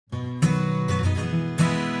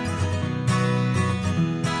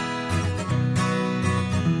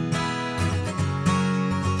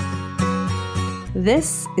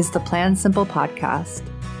This is the Plan Simple podcast.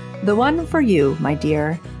 The one for you, my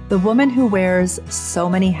dear, the woman who wears so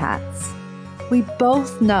many hats. We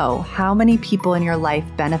both know how many people in your life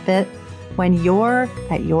benefit when you're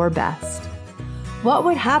at your best. What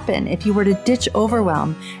would happen if you were to ditch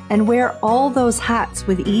overwhelm and wear all those hats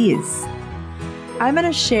with ease? I'm going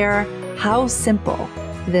to share how simple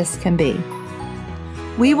this can be.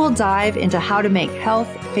 We will dive into how to make health,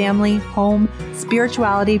 family, home,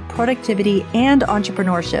 spirituality, productivity, and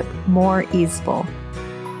entrepreneurship more easeful.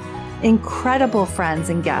 Incredible friends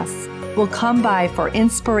and guests will come by for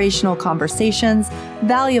inspirational conversations,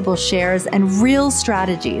 valuable shares, and real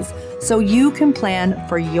strategies so you can plan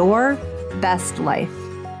for your best life.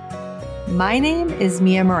 My name is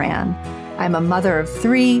Mia Moran. I'm a mother of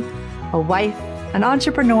 3, a wife, an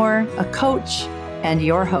entrepreneur, a coach, and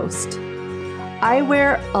your host. I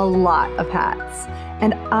wear a lot of hats,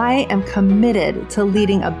 and I am committed to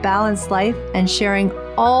leading a balanced life and sharing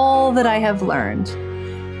all that I have learned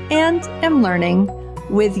and am learning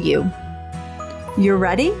with you. You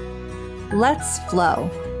ready? Let's flow.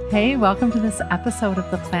 Hey, welcome to this episode of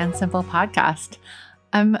the Plan Simple podcast.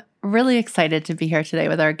 I'm really excited to be here today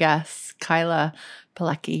with our guest, Kyla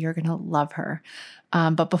Pilecki. You're going to love her.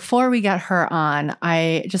 But before we get her on,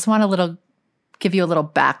 I just want to give you a little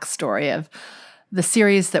backstory of the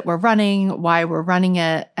series that we're running, why we're running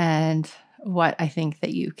it, and what I think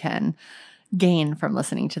that you can gain from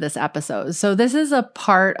listening to this episode. So this is a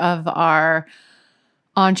part of our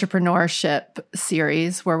entrepreneurship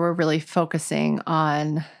series where we're really focusing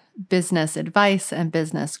on business advice and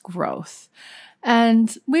business growth.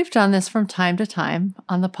 And we've done this from time to time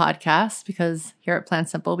on the podcast because here at Plan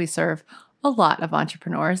Simple, we serve a lot of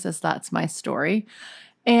entrepreneurs, as that's my story.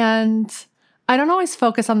 And I don't always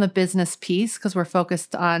focus on the business piece because we're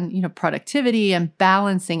focused on, productivity and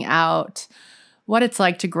balancing out what it's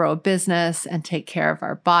like to grow a business and take care of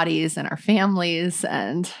our bodies and our families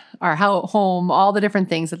and our home, all the different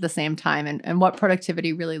things at the same time, and what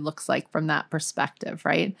productivity really looks like from that perspective,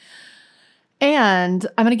 right? And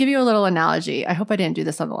I'm going to give you a little analogy. I hope I didn't do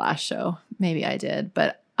this on the last show. Maybe I did,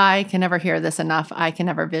 but I can never hear this enough. I can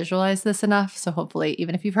never visualize this enough. So hopefully,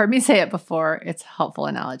 even if you've heard me say it before, it's a helpful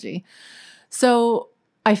analogy. So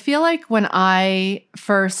I feel like when I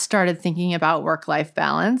first started thinking about work-life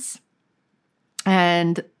balance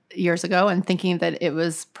and years ago and thinking that it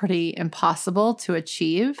was pretty impossible to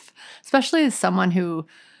achieve, especially as someone who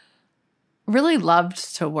really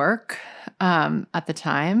loved to work at the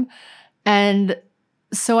time. And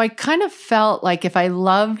so I kind of felt like if I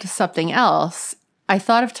loved something else, I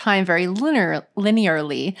thought of time very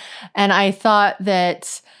linearly. And I thought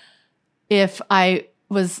that if I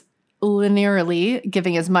was linearly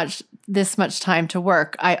giving this much time to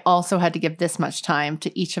work, I also had to give this much time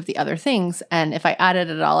to each of the other things. And if I added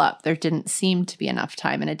it all up, there didn't seem to be enough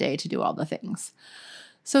time in a day to do all the things.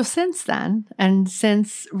 So since then, and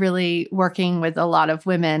since really working with a lot of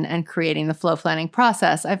women and creating the flow planning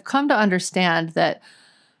process, I've come to understand that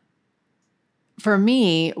for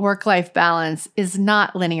me, work-life balance is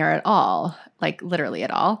not linear at all, like literally at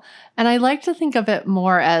all. And I like to think of it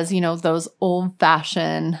more as, those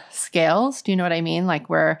old-fashioned scales. Do you know what I mean? Like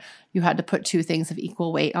where you had to put 2 things of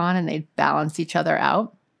equal weight on and they'd balance each other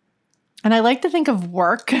out. And I like to think of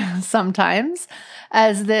work sometimes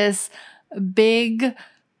as this big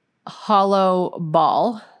hollow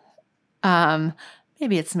ball.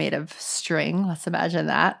 Maybe it's made of string. Let's imagine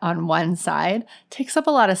that on one side. Takes up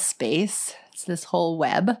a lot of space. It's this whole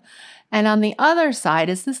web. And on the other side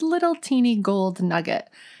is this little teeny gold nugget.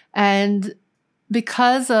 And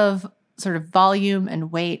because of sort of volume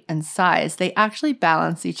and weight and size, they actually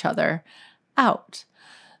balance each other out.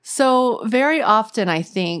 So very often I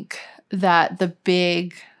think that the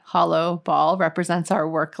big hollow ball represents our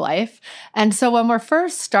work life. And so when we're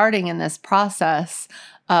first starting in this process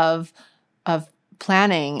of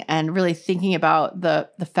planning and really thinking about the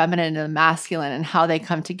feminine and the masculine and how they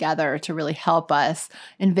come together to really help us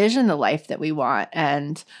envision the life that we want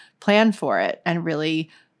and plan for it and really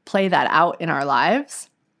play that out in our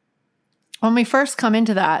lives. When we first come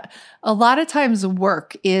into that, a lot of times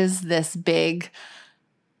work is this big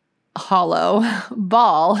hollow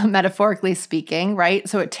ball, metaphorically speaking, right?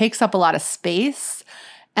 So it takes up a lot of space.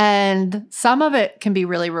 And some of it can be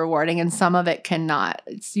really rewarding and some of it cannot.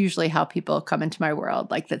 It's usually how people come into my world,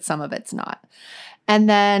 like that some of it's not. And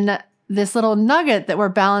then this little nugget that we're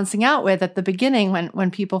balancing out with at the beginning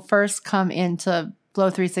when people first come into Flow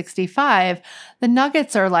 365, the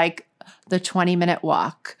nuggets are like the 20-minute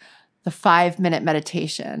walk, the 5-minute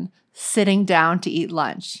meditation, sitting down to eat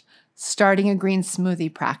lunch, starting a green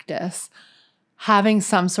smoothie practice, having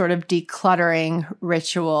some sort of decluttering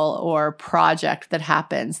ritual or project that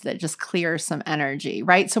happens that just clears some energy,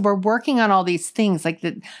 right? So we're working on all these things like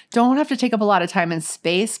that don't have to take up a lot of time and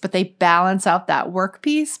space, but they balance out that work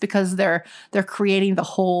piece because they're creating the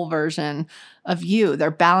whole version of you. They're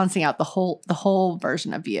balancing out the whole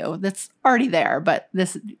version of you that's already there, but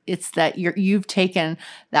it's that you've taken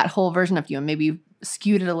that whole version of you and maybe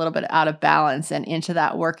skewed it a little bit out of balance and into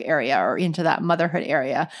that work area or into that motherhood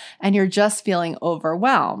area, and you're just feeling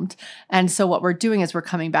overwhelmed. And so what we're doing is we're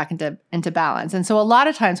coming back into balance. And so a lot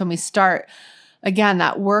of times when we start, again,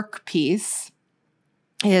 that work piece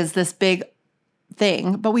is this big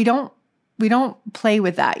thing, but we don't play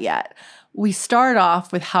with that yet. We start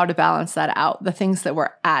off with how to balance that out, the things that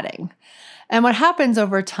we're adding. And what happens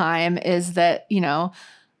over time is that,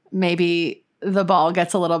 maybe the ball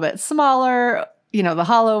gets a little bit smaller, the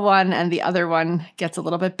hollow one, and the other one gets a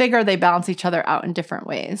little bit bigger. They balance each other out in different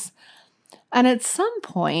ways. And at some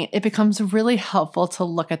point, it becomes really helpful to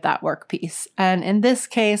look at that work piece. And in this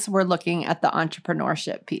case, we're looking at the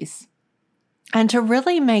entrepreneurship piece. And to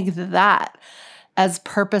really make that as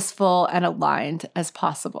purposeful and aligned as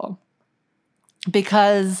possible.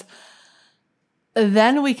 Because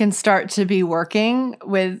then we can start to be working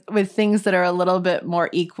with things that are a little bit more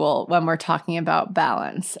equal when we're talking about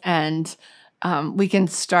balance. And we can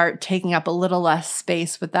start taking up a little less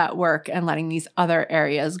space with that work and letting these other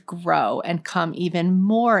areas grow and come even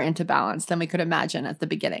more into balance than we could imagine at the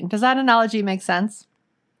beginning. Does that analogy make sense?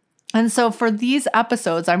 And so for these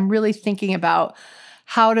episodes, I'm really thinking about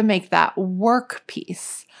how to make that work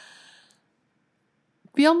piece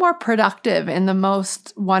feel more productive in the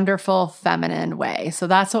most wonderful feminine way. So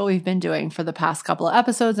that's what we've been doing for the past couple of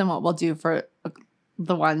episodes and what we'll do for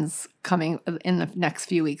the ones coming in the next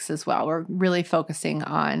few weeks as well. We're really focusing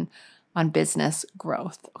on business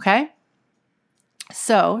growth, okay?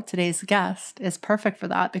 So today's guest is perfect for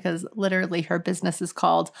that because literally her business is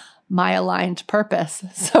called My Aligned Purpose.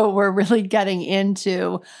 So we're really getting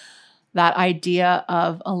into that idea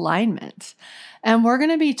of alignment. And we're going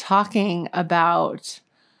to be talking about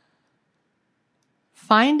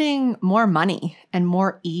finding more money and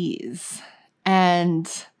more ease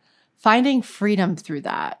and finding freedom through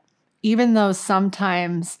that, even though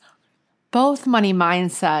sometimes both money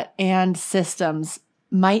mindset and systems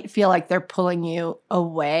might feel like they're pulling you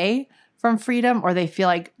away from freedom or they feel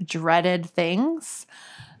like dreaded things.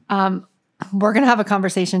 We're going to have a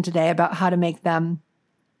conversation today about how to make them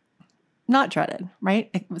not dreaded, right?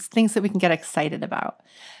 It was things that we can get excited about.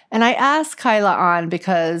 And I asked Kyla on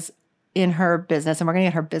because in her business, and we're going to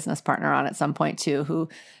get her business partner on at some point too,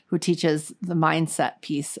 who teaches the mindset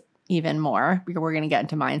piece even more. We're going to get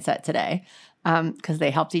into mindset today because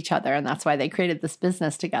they helped each other, and that's why they created this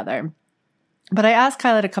business together. But I asked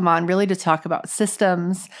Kyla to come on really to talk about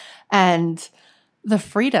systems and the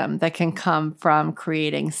freedom that can come from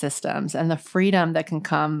creating systems and the freedom that can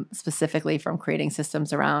come specifically from creating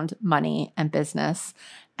systems around money and business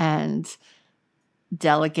and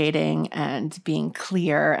delegating and being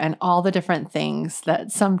clear and all the different things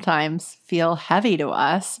that sometimes feel heavy to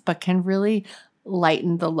us, but can really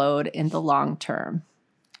lighten the load in the long term.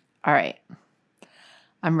 All right.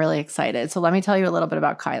 I'm really excited. So let me tell you a little bit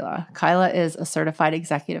about Kyla. Kyla is a certified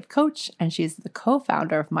executive coach, and she's the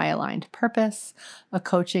co-founder of My Aligned Purpose, a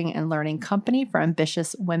coaching and learning company for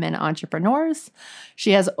ambitious women entrepreneurs.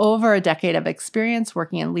 She has over a decade of experience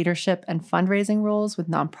working in leadership and fundraising roles with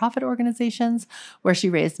nonprofit organizations, where she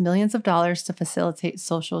raised millions of dollars to facilitate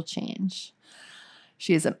social change.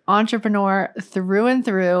 She is an entrepreneur through and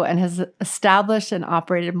through and has established and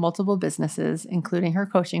operated multiple businesses, including her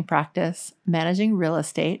coaching practice, managing real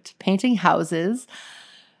estate, painting houses,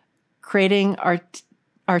 creating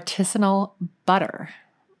artisanal butter,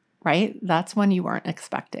 right? That's one you weren't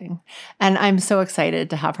expecting. And I'm so excited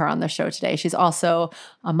to have her on the show today. She's also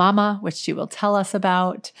a mama, which she will tell us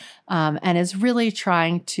about, and is really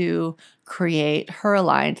trying to create her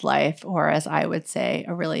aligned life, or as I would say,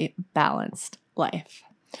 a really balanced life.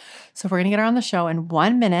 So we're going to get her on the show in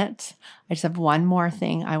 1 minute. I just have one more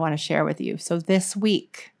thing I want to share with you. So this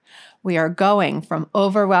week, we are going from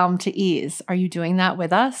overwhelmed to ease. Are you doing that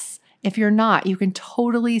with us? If you're not, you can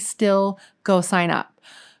totally still go sign up.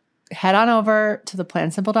 Head on over to the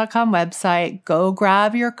plansimple.com website, go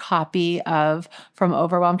grab your copy of From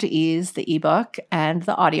Overwhelmed to Ease, the ebook and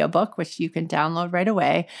the audiobook, which you can download right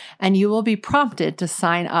away, and you will be prompted to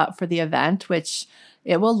sign up for the event, which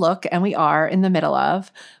it will look, and we are in the middle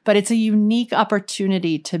of, but it's a unique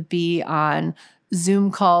opportunity to be on Zoom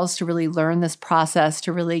calls, to really learn this process,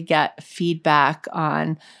 to really get feedback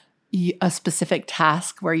on a specific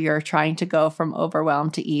task where you're trying to go from overwhelm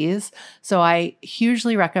to ease. So I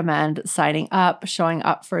hugely recommend signing up, showing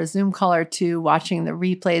up for a Zoom call or two, watching the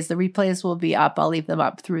replays. The replays will be up. I'll leave them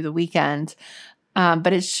up through the weekend.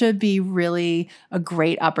 But it should be really a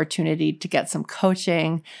great opportunity to get some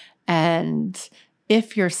coaching. And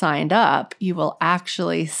if you're signed up, you will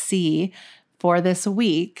actually see for this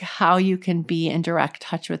week how you can be in direct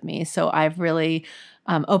touch with me. So I've really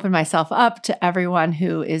opened myself up to everyone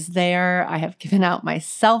who is there. I have given out my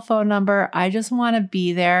cell phone number. I just want to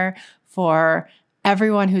be there for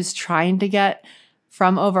everyone who's trying to get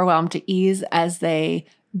from overwhelm to ease as they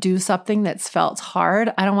do something that's felt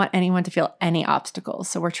hard. I don't want anyone to feel any obstacles.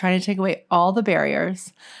 So we're trying to take away all the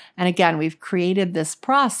barriers. And again, we've created this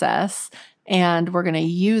process and we're going to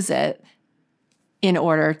use it in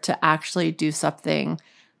order to actually do something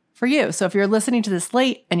for you. So if you're listening to this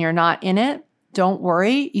late and you're not in it, don't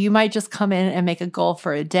worry. You might just come in and make a goal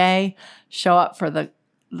for a day, show up for the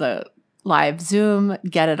live Zoom,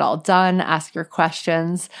 get it all done, ask your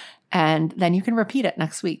questions, and then you can repeat it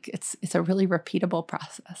next week. It's a really repeatable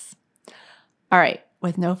process. All right,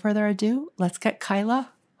 with no further ado, let's get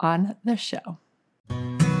Kyla on the show.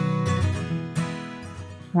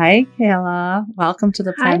 Hi, Kayla. Welcome to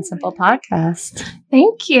the Plan Simple podcast.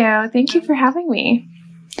 Thank you. Thank you for having me.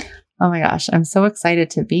 Oh my gosh, I'm so excited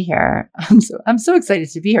to be here. I'm so excited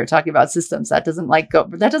to be here talking about systems. That doesn't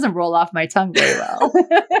roll off my tongue very well.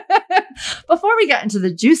 Before we get into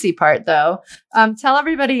the juicy part though, tell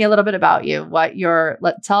everybody a little bit about you.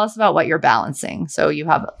 Tell us about what you're balancing. So you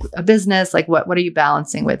have a business, like what are you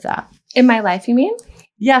balancing with that? In my life, you mean?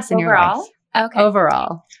 Yes, in your life. Okay.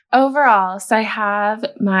 Overall. So I have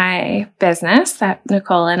my business that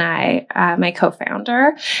Nicole and I, my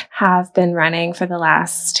co-founder, have been running for the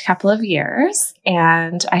last couple of years.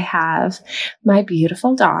 And I have my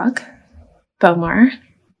beautiful dog, Bowmore,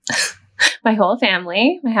 my whole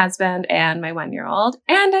family, my husband and my 1-year-old.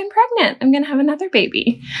 And I'm pregnant. I'm going to have another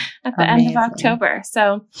baby at the end of October.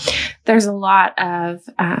 So there's a lot of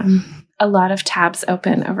tabs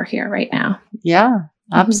open over here right now. Yeah.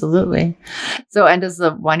 Absolutely. So, and does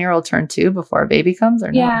the 1-year-old turn 2 before a baby comes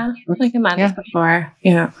or not? Yeah, like a month before.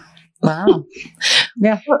 Yeah. Wow.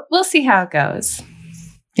 Yeah. We'll see how it goes.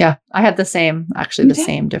 Yeah. I had the same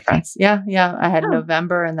difference. Yeah. Yeah. I had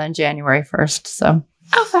November and then January 1st. So.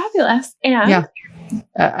 Oh, fabulous. And yeah.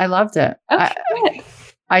 I loved it. Okay.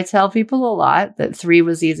 I tell people a lot that 3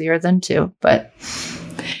 was easier than 2, but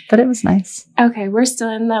it was nice. Okay. We're still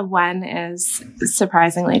in the 1 is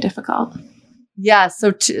surprisingly difficult. Yeah. So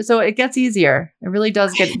it gets easier. It really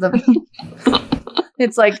does get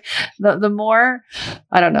it's like the more,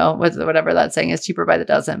 I don't know, whatever that saying is, cheaper by the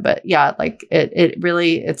dozen, but yeah, like it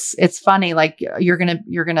really, it's funny. Like you're going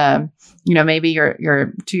to, maybe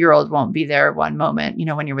your 2-year-old won't be there one moment,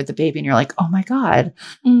 when you're with the baby and you're like, oh my God,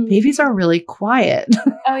 babies are really quiet.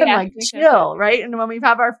 Oh yeah. Like chill. Right. And when we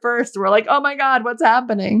have our first, we're like, oh my God, what's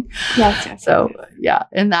happening? Yes. So yeah,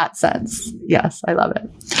 in that sense, yes, I love it.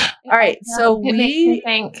 All right. So it makes me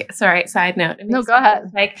think, sorry, side note. No, go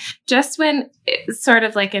ahead. Like just when sort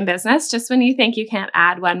of like in business, just when you think you can't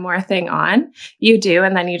add one more thing on, you do.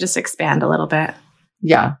 And then you just expand a little bit.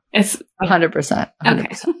 Yeah. It's 100%.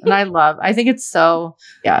 Okay. And I think it's so,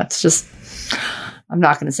 it's just, I'm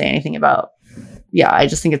not going to say anything about, I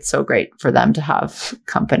just think it's so great for them to have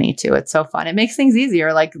company too. It's so fun. It makes things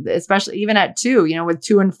easier. Like, especially even at 2, with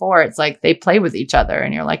 2 and 4, it's like they play with each other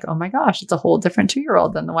and you're like, oh my gosh, it's a whole different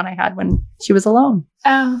 2-year-old than the one I had when she was alone.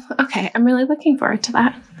 Oh, okay. I'm really looking forward to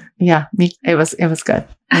that. Yeah. It was good.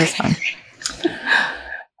 It was fun.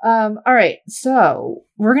 All right. So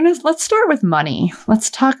let's start with money. Let's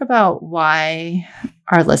talk about why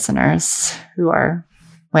our listeners who are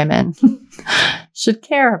women should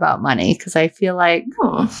care about money. Cause I feel like,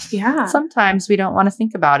 sometimes we don't want to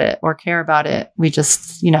think about it or care about it. We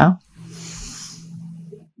just,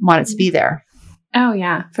 want it to be there. Oh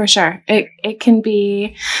yeah, for sure. It can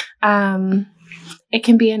be annoying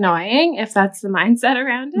if that's the mindset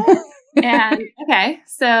around it. And okay.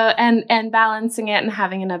 So, and balancing it and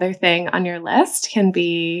having another thing on your list can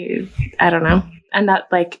be, I don't know. And that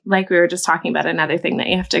like we were just talking about, another thing that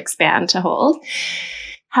you have to expand to hold.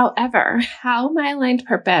 However, how My Aligned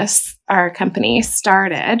Purpose, our company,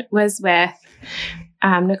 started was with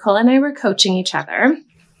Nicole and I were coaching each other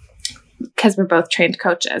because we're both trained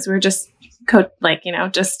coaches. We're just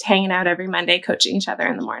just hanging out every Monday, coaching each other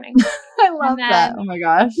in the morning. I love that. Oh my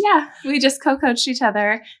gosh. Yeah. We just co-coached each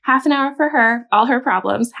other, half an hour for her, all her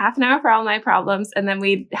problems, half an hour for all my problems. And then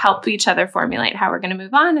we'd help each other formulate how we're going to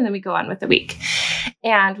move on. And then we go on with the week.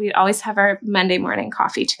 And we'd always have our Monday morning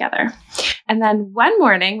coffee together. And then one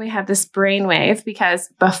morning we had this brainwave because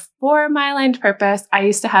before My Aligned Purpose, I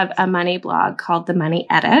used to have a money blog called The Money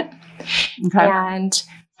Edit. Okay. And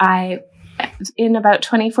in about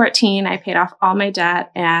 2014, I paid off all my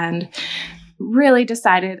debt and really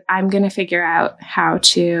decided I'm going to figure out how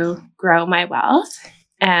to grow my wealth.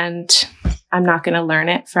 And I'm not going to learn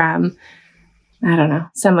it from, I don't know,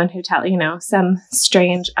 someone who some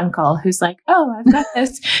strange uncle who's like, oh, I've got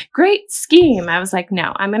this great scheme. I was like,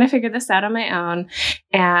 no, I'm going to figure this out on my own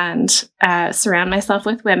and surround myself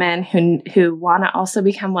with women who want to also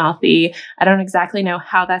become wealthy. I don't exactly know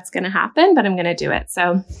how that's going to happen, but I'm going to do it.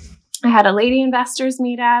 So I had a lady investors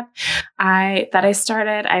meetup that I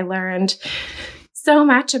started. I learned so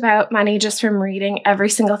much about money just from reading every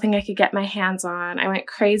single thing I could get my hands on. I went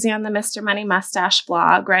crazy on the Mr. Money Mustache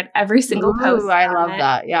blog, read every single post. I love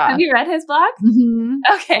that. Yeah. Have you read his blog? Mm-hmm.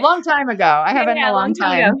 Okay. A long time ago. I haven't in a long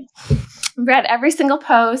time. Read every single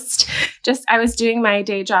post. I was doing my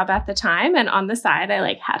day job at the time. And on the side,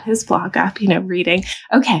 I had his blog up, reading.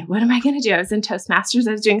 Okay, what am I going to do? I was in Toastmasters.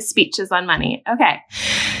 I was doing speeches on money. Okay.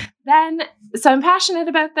 So I'm passionate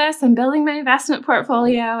about this. I'm building my investment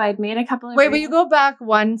portfolio. I'd made a couple of. Wait, will you go back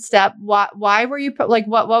one step? Why were you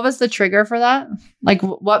what was the trigger for that?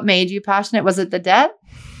 What made you passionate? Was it the debt?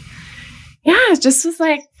 Yeah, it just was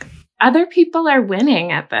other people are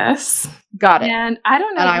winning at this. Got it. And I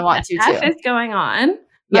don't know and I want to too. Is going on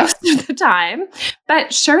most of the time,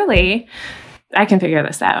 but surely I can figure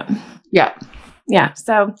this out. Yeah. Yeah.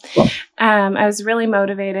 So cool. I was really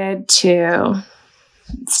motivated to.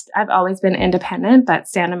 I've always been independent, but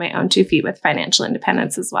stand on my own 2 feet with financial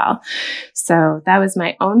independence as well. So that was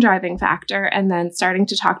my own driving factor. And then starting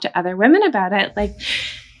to talk to other women about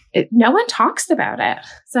it, no one talks about it.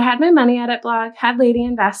 So I had my Money Edit blog, had Lady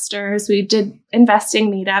Investors. We did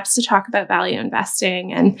investing meetups to talk about value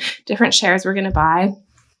investing and different shares we're going to buy.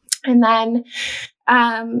 And then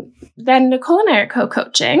Nicole and I are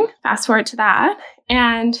co-coaching. Fast forward to that.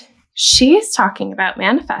 And she's talking about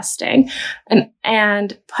manifesting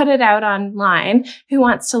and put it out online. Who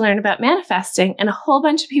wants to learn about manifesting? And a whole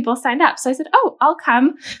bunch of people signed up. So I said, oh, I'll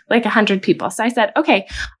come, 100 people. So I said, okay,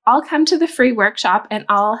 I'll come to the free workshop and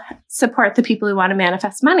I'll support the people who want to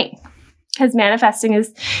manifest money. Because manifesting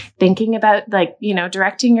is thinking about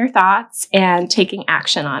directing your thoughts and taking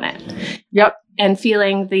action on it. Yep. And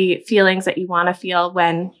feeling the feelings that you want to feel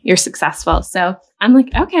when you're successful. So I'm like,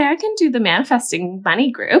 okay, I can do the manifesting money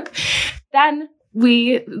group. Then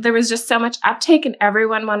there was just so much uptake and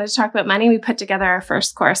everyone wanted to talk about money. We put together our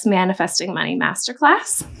first course, Manifesting Money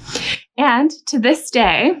Masterclass. And to this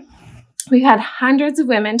day, we've had hundreds of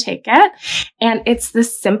women take it. And it's the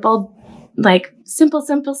simple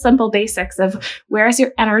basics of where's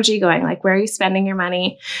your energy going? Where are you spending your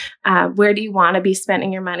money? Where do you want to be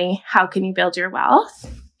spending your money? How can you build your wealth?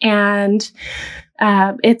 And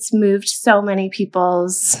it's moved so many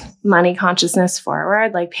people's money consciousness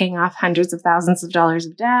forward, paying off hundreds of thousands of dollars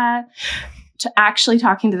of debt, to actually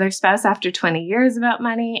talking to their spouse after 20 years about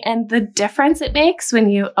money, and the difference it makes when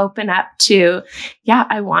you open up to,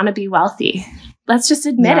 I want to be wealthy. Let's just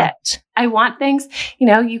admit it. I want things,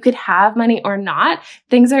 you could have money or not.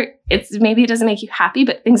 Maybe it doesn't make you happy,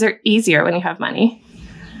 but things are easier when you have money.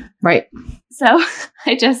 Right. So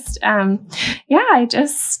I just am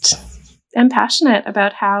passionate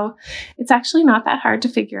about how it's actually not that hard to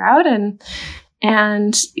figure out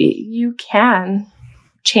and you can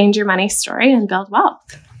change your money story and build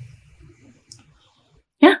wealth.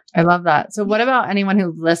 Yeah. I love that. So what about anyone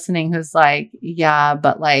who's listening who's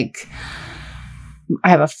but I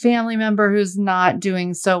have a family member who's not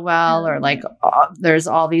doing so well, or there's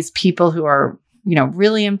all these people who are,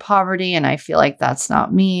 really in poverty, and I feel like that's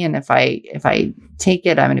not me. And if I take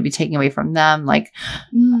it, I'm going to be taking away from them.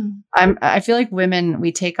 I feel like women,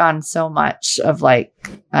 we take on so much of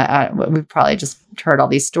we've probably just heard all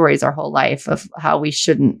these stories our whole life of how we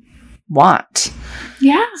shouldn't want.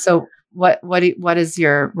 Yeah. So what is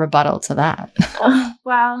your rebuttal to that?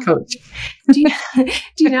 Well, Coach, do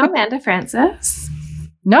you know Amanda Frances?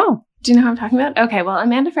 No. Do you know who I'm talking about? Okay, well,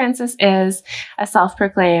 Amanda Frances is a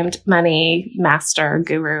self-proclaimed money master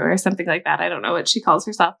guru or something like that. I don't know what she calls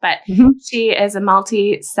herself, but she is a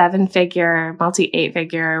multi-7-figure,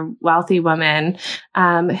 multi-8-figure wealthy woman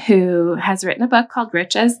who has written a book called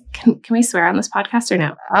Rich as... Can we swear on this podcast or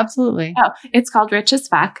no? Absolutely. Oh, it's called Rich as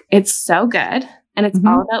Fuck. It's so good. And it's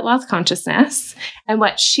all about wealth consciousness. And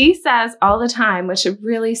what she says all the time, which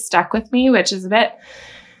really stuck with me, which is a bit...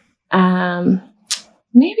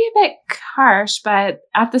 maybe a bit harsh, but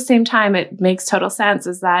at the same time, it makes total sense,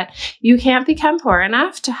 is that you can't become poor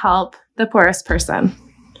enough to help the poorest person.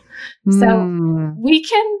 So we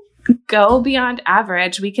can go beyond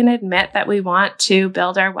average. We can admit that we want to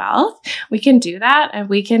build our wealth. We can do that, and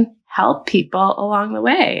we can help people along the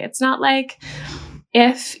way. It's not like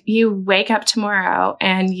if you wake up tomorrow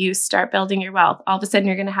and you start building your wealth, all of a sudden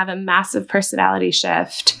you're going to have a massive personality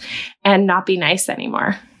shift and not be nice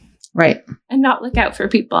anymore. Right. And not look out for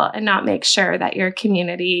people and not make sure that your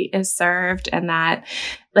community is served, and that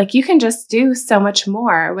like you can just do so much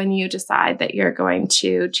more when you decide that you're going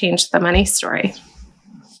to change the money story.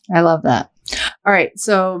 I love that. All right.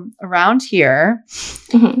 So around here,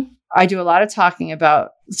 I do a lot of talking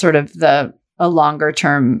about sort of a longer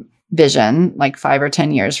term vision, like 5 or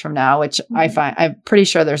 10 years from now, which I find, I'm pretty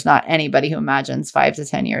sure there's not anybody who imagines 5 to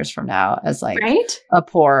 10 years from now as like a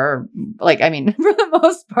poor, like, I mean, for the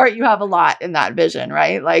most part, you have a lot in that vision,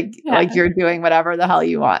 right? Like, like you're doing whatever the hell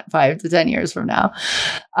you want 5 to 10 years from now.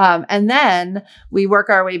 And then we work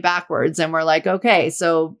our way backwards and we're like, okay,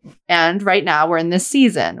 so, and right now we're in this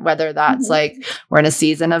season, whether that's like, we're in a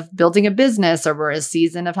season of building a business, or we're in a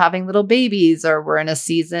season of having little babies, or we're in a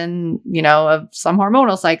season, you know, of some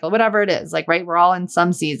hormonal cycle, whatever it is, like, right. We're all in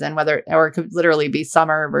some season, or it could literally be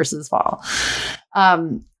summer versus fall.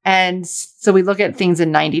 And so we look at things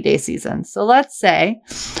in 90-day seasons. So let's say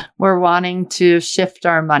we're wanting to shift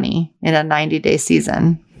our money in a 90-day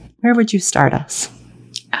season. Where would you start us?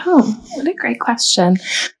 Oh, what a great question.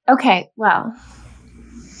 Okay. Well,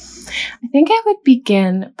 I think I would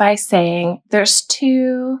begin by saying there's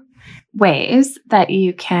 2 ways that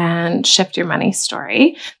you can shift your money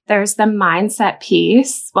story. There's the mindset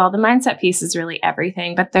piece. Well, the mindset piece is really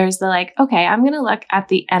everything, but there's the like, okay, I'm going to look at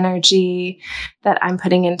the energy that I'm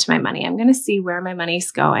putting into my money. I'm going to see where my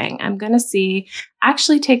money's going. I'm going to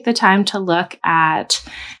actually take the time to look at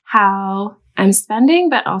how I'm spending,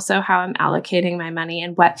 but also how I'm allocating my money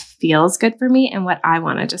and what feels good for me and what I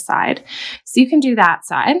want to decide. So you can do that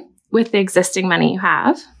side with the existing money you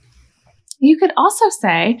have. You could also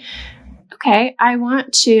say, okay, I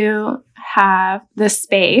want to have the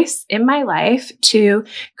space in my life to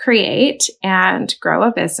create and grow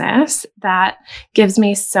a business that gives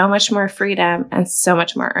me so much more freedom and so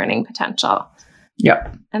much more earning potential.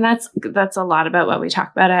 Yep. And that's a lot about what we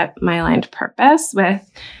talk about at My Aligned Purpose with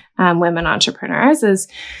women entrepreneurs is,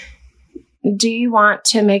 do you want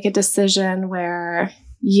to make a decision where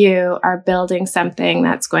you are building something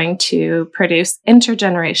that's going to produce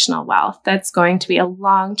intergenerational wealth, that's going to be a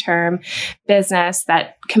long-term business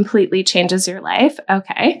that completely changes your life?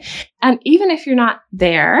 Okay. And even if you're not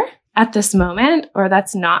there at this moment, or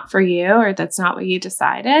that's not for you, or that's not what you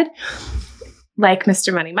decided, like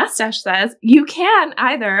Mr. Money Mustache says, you can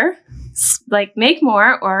either like make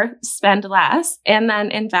more or spend less and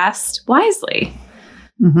then invest wisely.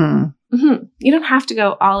 You don't have to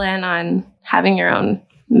go all in on having your own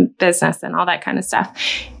business and all that kind of stuff.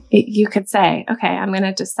 You could say, okay, I'm going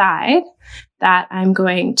to decide that I'm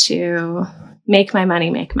going to make my money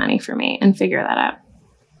make money for me and figure that out.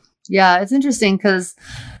 Yeah, it's interesting because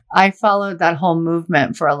I followed that whole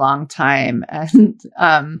movement for a long time. And,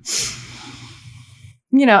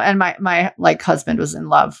 you know, and my like husband was in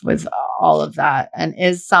love with all of that and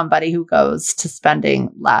is somebody who goes to spending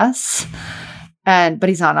less, but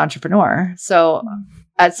he's not an entrepreneur. So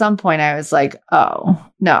at some point I was like, oh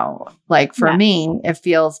no, like for me, it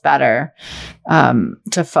feels better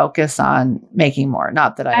to focus on making more.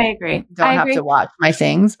 Not that I agree. Don't have to watch my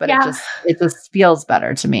things, but it just feels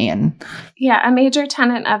better to me. And a major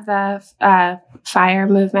tenet of the FIRE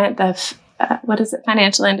movement, what is it?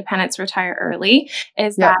 Financial independence, retire early,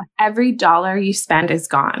 is that every dollar you spend is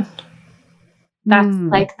gone. That's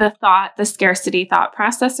like the scarcity thought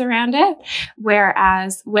process around it.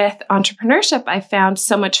 Whereas with entrepreneurship, I found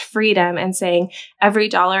so much freedom in saying every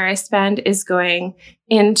dollar I spend is going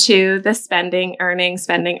into the spending, earning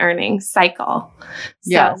cycle.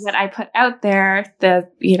 So what I put out there,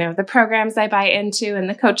 the programs I buy into and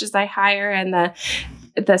the coaches I hire and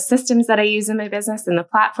the systems that I use in my business and the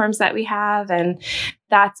platforms that we have, and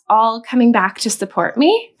that's all coming back to support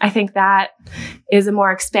me. I think that is a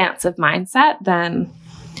more expansive mindset than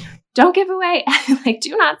don't give away, like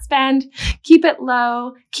do not spend, keep it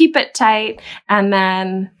low, keep it tight, and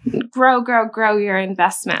then grow your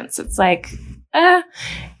investments. It's like,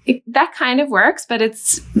 that kind of works, but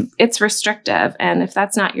it's restrictive. And if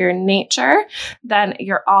that's not your nature, then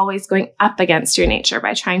you're always going up against your nature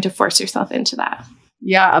by trying to force yourself into that.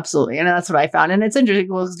 Yeah, absolutely. And that's what I found. And it's interesting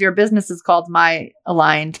because your business is called My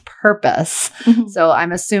Aligned Purpose. So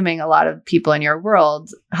I'm assuming a lot of people in your world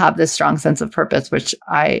have this strong sense of purpose, which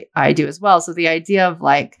I do as well. So the idea of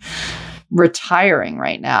like retiring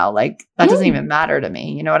right now, like that doesn't even matter to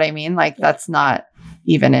me. You know what I mean? Like that's not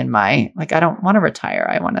even in my, like, I don't want to retire.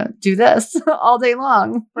 I want to do this all day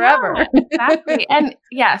long, forever. Yeah, exactly. And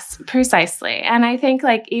yes, precisely. And I think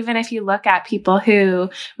like, even if you look at people who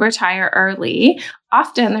retire early,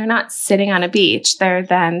 often they're not sitting on a beach. They're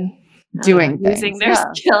then doing using their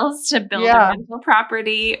skills to build a rental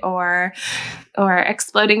property or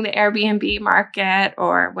exploding the Airbnb market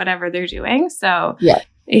or whatever they're doing. So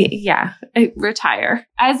retire.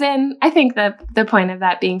 As in, I think the point of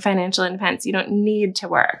that being financial independence, you don't need to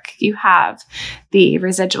work. You have the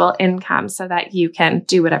residual income so that you can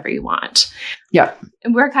do whatever you want. Yeah.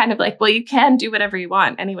 And we're kind of like, well, you can do whatever you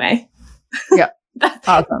want anyway. Yeah.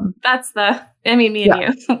 Awesome. That's me and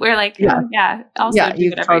you. We're like, also do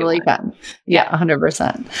you whatever totally you want. can. Yeah,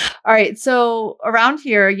 100%. All right. So around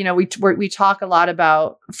here, we talk a lot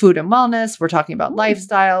about food and wellness. We're talking about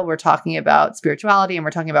lifestyle. We're talking about spirituality, and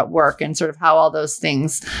we're talking about work, and sort of how all those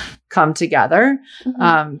things come together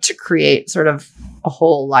to create sort of a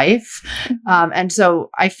whole life. And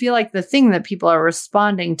so I feel like the thing that people are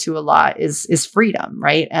responding to a lot is freedom,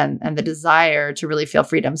 right? And the desire to really feel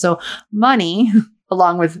freedom. So money,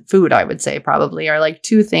 along with food, I would say probably are like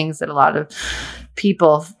two things that a lot of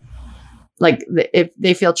people, like if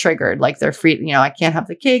they feel triggered, like they're free, I can't have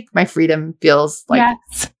the cake. My freedom feels like,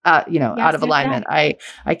 out of alignment. I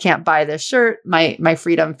can't buy this shirt. My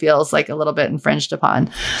freedom feels like a little bit infringed upon.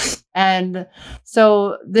 And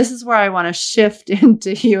so this is where I want to shift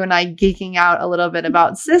into you and I geeking out a little bit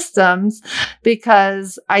about systems,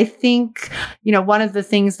 because I think, one of the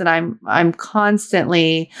things that I'm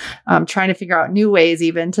constantly trying to figure out new ways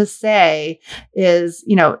even to say is,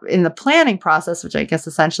 in the planning process, which I guess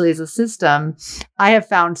essentially is a system, I have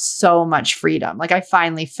found so much freedom. Like I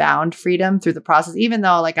finally found freedom through the process, even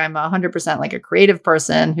though like I'm 100% like a creative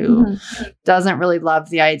person who doesn't really love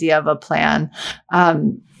the idea of a plan.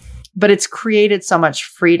 But it's created so much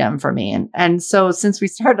freedom for me. And so since we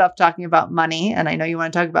started off talking about money, and I know you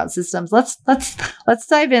want to talk about systems, let's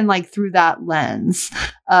dive in like through that lens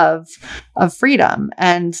of freedom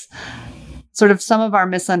and sort of some of our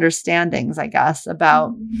misunderstandings, I guess,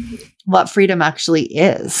 about what freedom actually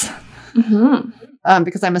is.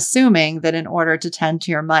 Because I'm assuming that in order to tend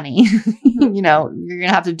to your money, you're going to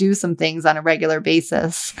have to do some things on a regular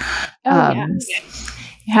basis.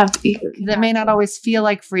 That may not always feel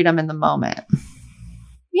like freedom in the moment.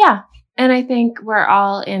 Yeah. And I think we're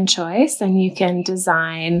all in choice, and you can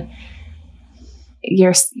design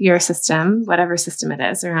your system, whatever system it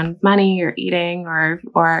is, around money or eating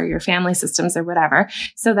or your family systems or whatever,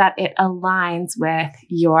 so that it aligns with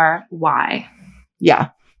your why. Yeah.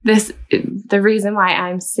 The reason why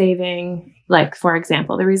I'm saving, like, for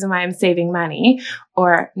example, the reason why I'm saving money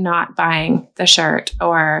or not buying the shirt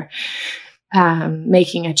or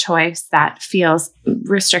making a choice that feels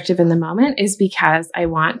restrictive in the moment is because I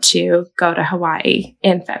want to go to Hawaii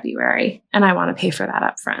in February and I want to pay for that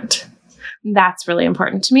up front. That's really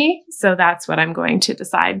important to me. So that's what I'm going to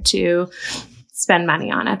decide to spend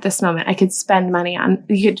money on at this moment. I could spend money on,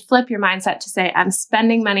 you could flip your mindset to say, I'm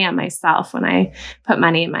spending money on myself when I put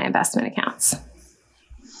money in my investment accounts.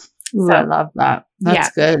 Ooh, so, I love that.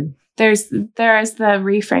 That's good. There is the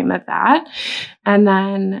reframe of that. And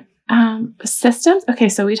then systems. Okay.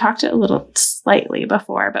 So we talked a little slightly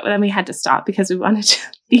before, but then we had to stop because we wanted to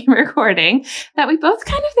be recording that we both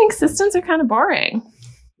kind of think systems are kind of boring.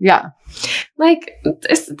 Yeah. Like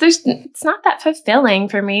it's not that fulfilling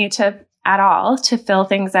for me at all to fill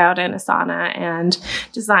things out in Asana and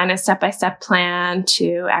design a step-by-step plan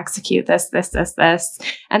to execute this.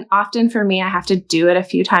 And often for me, I have to do it a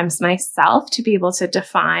few times myself to be able to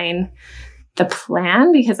define the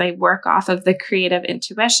plan, because I work off of the creative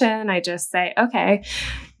intuition. I just say, okay,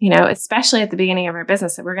 especially at the beginning of our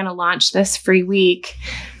business, that we're going to launch this free week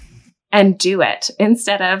and do it,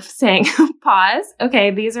 instead of saying, pause.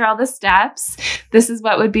 Okay, these are all the steps. This is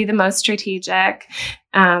what would be the most strategic.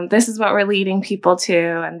 This is what we're leading people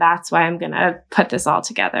to. And that's why I'm going to put this all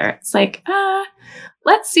together. It's like,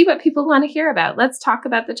 let's see what people want to hear about. Let's talk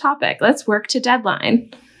about the topic. Let's work to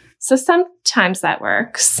deadline. So sometimes that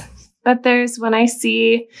works. But when I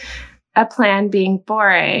see a plan being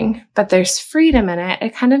boring, but there's freedom in it,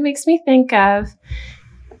 it kind of makes me think of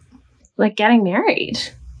like getting married.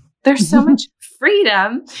 There's so much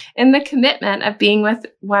freedom in the commitment of being with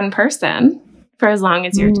one person for as long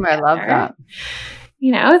as you're together. I love that.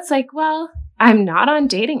 It's like, well, I'm not on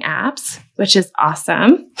dating apps, which is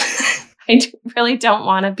awesome. really don't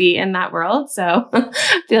want to be in that world. So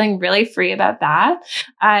feeling really free about that.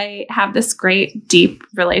 I have this great, deep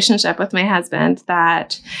relationship with my husband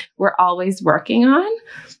that we're always working on,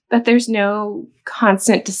 but there's no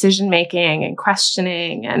constant decision making and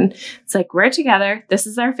questioning. And it's like, we're together. This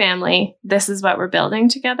is our family. This is what we're building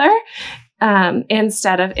together.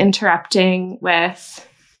 Instead of interrupting with,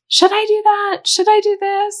 should I do that? Should I do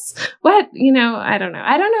this? What? I don't know.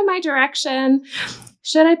 I don't know my direction.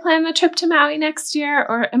 Should I plan the trip to Maui next year,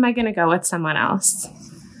 or am I going to go with someone else?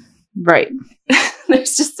 Right.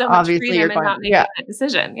 There's just so much freedom in not making that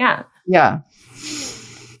decision. Yeah. Yeah.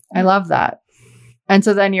 I love that. And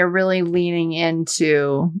so then you're really leaning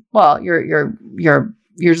into, well, you're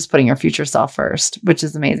just putting your future self first, which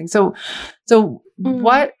is amazing. So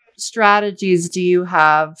what strategies do you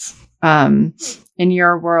have in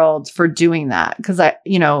your world for doing that? Because I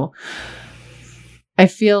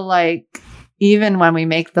feel like even when we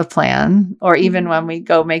make the plan, or even when we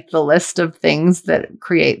go make the list of things that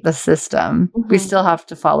create the system, we still have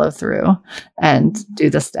to follow through and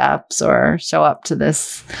do the steps or show up to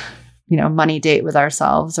this, money date with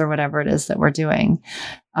ourselves or whatever it is that we're doing.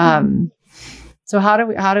 So how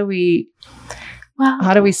do we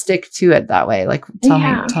stick to it that way? Like, tell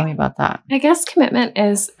me about that. I guess commitment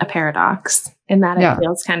is a paradox in that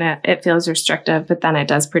it feels restrictive, but then it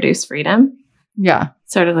does produce freedom. Yeah.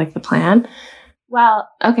 Sort of like the plan. Well,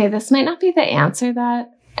 okay, this might not be the answer that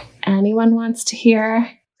anyone wants to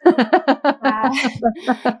hear.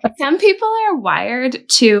 Some people are wired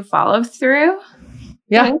to follow through.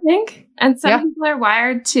 Yeah. I think. And some people are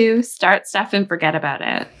wired to start stuff and forget about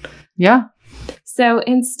it. Yeah. So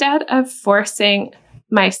instead of forcing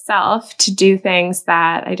myself to do things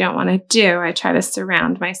that I don't want to do, I try to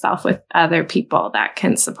surround myself with other people that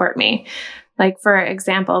can support me. Like, for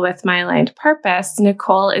example, with My Aligned Purpose,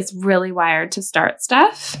 Nicole is really wired to start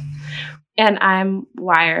stuff, and I'm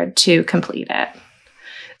wired to complete it.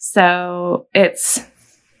 So it's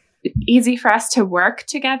easy for us to work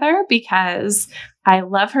together because I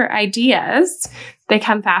love her ideas. They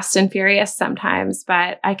come fast and furious sometimes,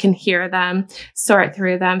 but I can hear them, sort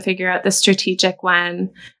through them, figure out the strategic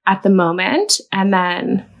one at the moment, and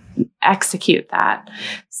then execute that.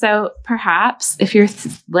 So perhaps if you're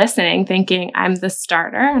listening, thinking, I'm the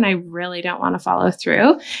starter and I really don't want to follow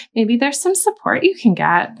through, maybe there's some support you can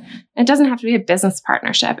get. It doesn't have to be a business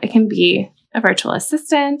partnership. It can be a virtual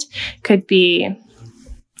assistant, could be,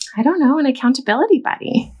 I don't know, an accountability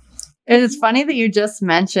buddy. It's funny that you just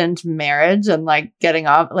mentioned marriage and like getting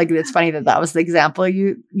off. Like, it's funny that was the example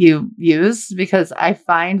you used, because I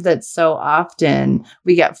find that so often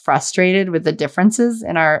we get frustrated with the differences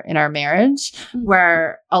in our marriage,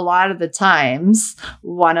 where a lot of the times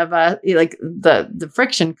one of us, like the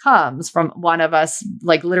friction comes from one of us,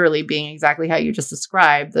 like literally being exactly how you just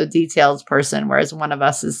described, the details person, whereas one of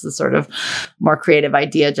us is the sort of more creative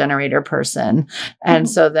idea generator person. And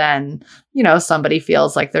so then, somebody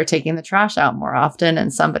feels like they're taking the trash out more often,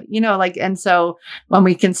 and somebody, and so when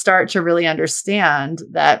we can start to really understand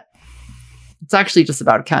that it's actually just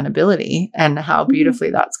about accountability and how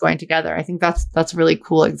beautifully that's going together, I think that's a really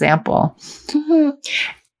cool example.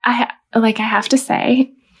 I have to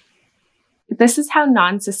say, this is how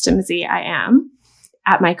non-system-y I am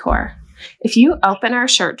at my core. If you open our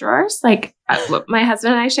shirt drawers, like my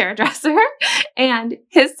husband and I share a dresser, and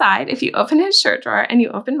his side, if you open his shirt drawer and you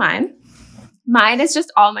open mine is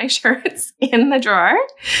just all my shirts in the drawer.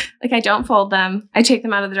 Like, I don't fold them. I take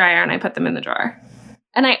them out of the dryer and I put them in the drawer.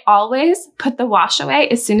 And I always put the wash away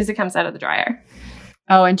as soon as it comes out of the dryer.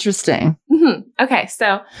 Oh, interesting. Okay,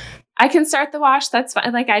 so I can start the wash. That's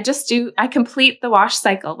fine. Like, I complete the wash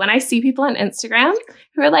cycle. When I see people on Instagram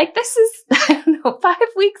who are like, this is, 5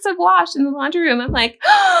 weeks of wash in the laundry room, I'm like,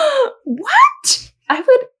 what? I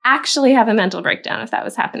would actually have a mental breakdown if that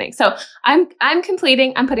was happening. So I'm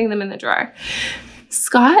completing, I'm putting them in the drawer.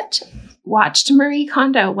 Scott watched Marie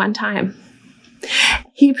Kondo one time.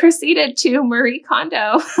 He proceeded to Marie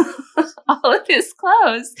Kondo all of his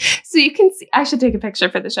clothes. So you can see, I should take a picture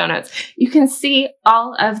for the show notes. You can see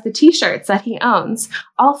all of the t-shirts that he owns,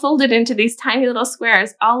 all folded into these tiny little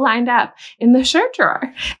squares, all lined up in the shirt drawer.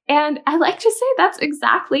 And I like to say that's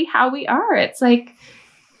exactly how we are. It's like,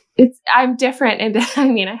 I'm different. And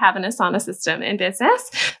I have an Asana system in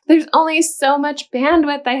business. There's only so much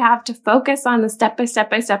bandwidth I have to focus on the step by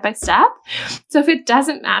step by step by step. So if it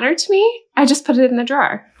doesn't matter to me, I just put it in the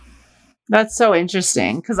drawer. That's so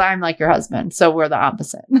interesting, because I'm like your husband. So we're the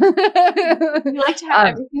opposite. You like to have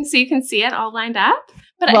everything so you can see it all lined up.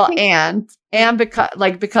 But well, I think- and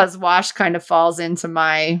because wash kind of falls into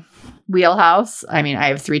my wheelhouse. I mean, I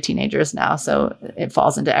have 3 teenagers now, so it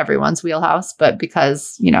falls into everyone's wheelhouse. But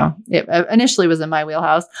because, it initially was in my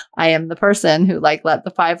wheelhouse, I am the person who let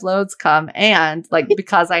the 5 loads come. And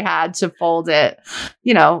because I had to fold it,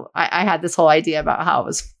 I had this whole idea about how it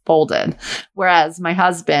was folded. Whereas my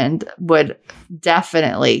husband would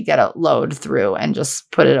definitely get a load through and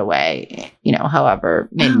just put it away, however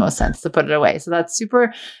made most sense to put it away. So that's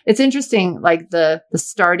it's interesting, the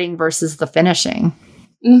starting versus the finishing.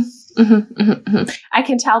 Mm-hmm, mm-hmm, mm-hmm. I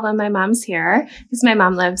can tell when my mom's here because my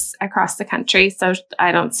mom lives across the country. So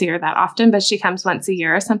I don't see her that often, but she comes once a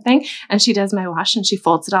year or something and she does my wash and she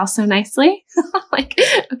folds it all so nicely.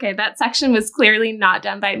 Okay, that section was clearly not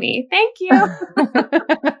done by me. Thank you.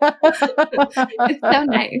 It's so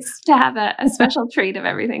nice to have a special treat of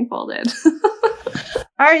everything folded.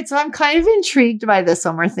 All right. So I'm kind of intrigued by this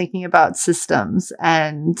when we're thinking about systems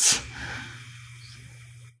and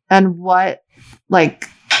what,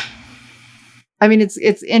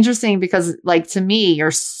 it's interesting because to me,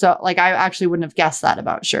 you're so I actually wouldn't have guessed that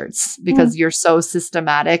about shirts because you're so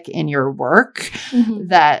systematic in your work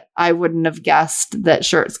that I wouldn't have guessed that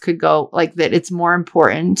shirts could go that. It's more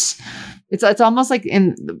important. It's almost like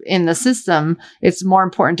in the system, it's more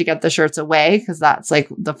important to get the shirts away because that's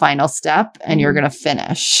the final step and you're going to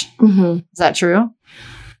finish. Mm-hmm. Is that true?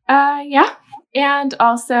 Yeah. And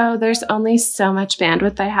also there's only so much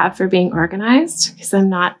bandwidth I have for being organized because I'm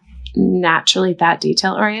not naturally that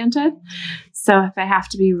detail oriented. So if I have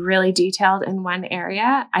to be really detailed in one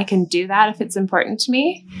area, I can do that if it's important to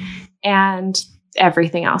me. And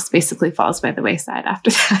everything else basically falls by the wayside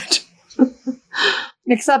after that.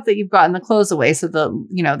 Except that you've gotten the clothes away. So the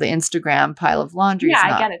Instagram pile of laundry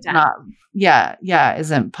I get it done.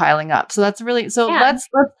 Isn't piling up. So that's really, let's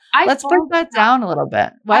break that down a little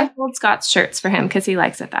bit. What? I fold Scott's shirts for him because he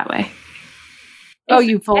likes it that way.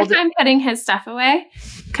 You fold it? If I'm putting his stuff away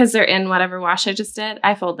because they're in whatever wash I just did,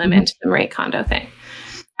 I fold them into the Marie Kondo thing.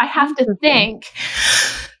 I have to think,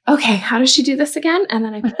 okay, how does she do this again? And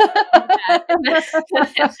then I put them in bed, and then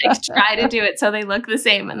I try to do it so they look the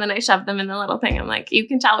same. And then I shove them in the little thing. I'm like, you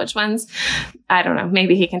can tell which ones. I don't know.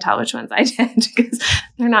 Maybe he can tell which ones I did because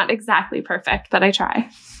they're not exactly perfect, but I try.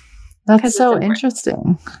 That's so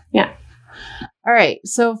interesting. Yeah. All right.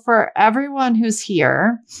 So for everyone who's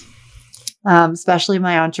here, especially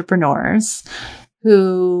my entrepreneurs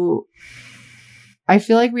who I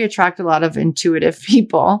feel like we attract a lot of intuitive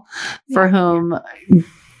people for whom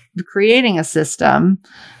creating a system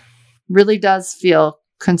really does feel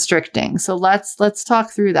constricting. So let's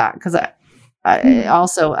talk through that because I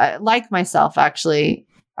also like myself, actually,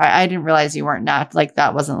 I didn't realize you weren't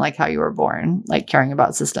that wasn't how you were born, caring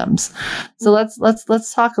about systems. So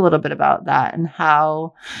let's talk a little bit about that and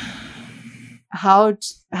how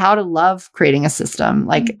to love creating a system,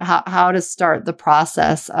 how to start the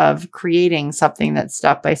process of creating something that's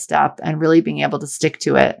step by step and really being able to stick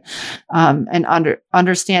to it, and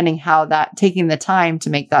understanding how that taking the time to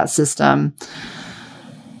make that system.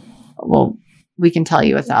 Well, we can tell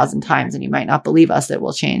you 1,000 times and you might not believe us. It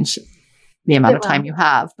will change the amount of time you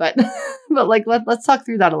have, but let's talk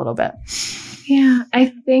through that a little bit. Yeah,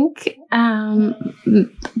 I think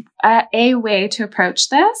a way to approach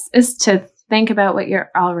this is to think about what you're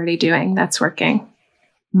already doing that's working.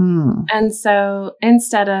 And so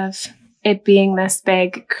instead of it being this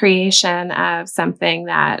big creation of something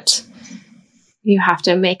that you have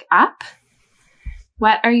to make up,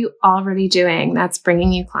 what are you already doing that's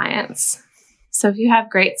bringing you clients? So if you have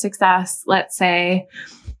great success, let's say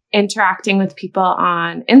interacting with people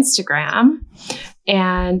on Instagram,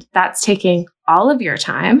 and that's taking all of your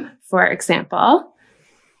time, for example,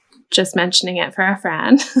 just mentioning it for a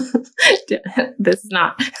friend. This is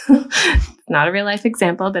not a real life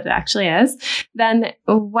example, but it actually is. Then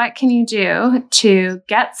what can you do to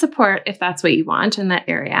get support if that's what you want in that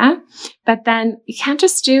area? But then you can't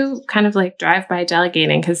just do kind of drive-by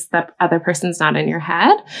delegating because the other person's not in your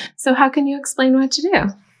head. So how can you explain what to do?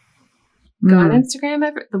 Go on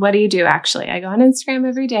Instagram. What do you do actually? I go on Instagram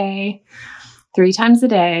every day, 3 times a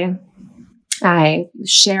day. I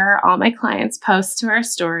share all my clients' posts to our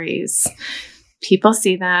stories. People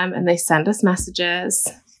see them and they send us messages.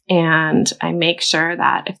 And I make sure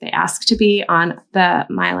that if they ask to be on the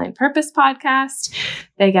My Aligned Purpose podcast,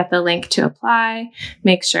 they get the link to apply.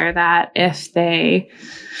 Make sure that if they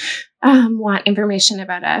want information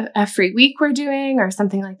about a free week we're doing or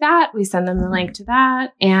something like that, we send them the link to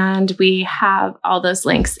that. And we have all those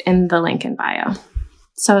links in the link in bio.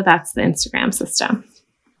 So that's the Instagram system.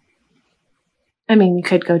 I mean, you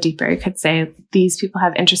could go deeper. You could say these people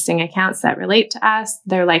have interesting accounts that relate to us.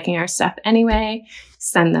 They're liking our stuff anyway.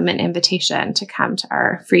 Send them an invitation to come to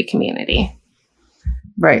our free community.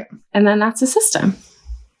 Right. And then that's a system.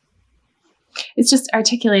 It's just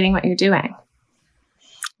articulating what you're doing.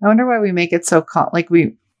 I wonder why we make it so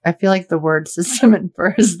I feel like the word system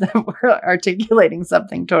infers that we're articulating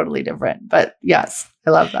something totally different. But yes,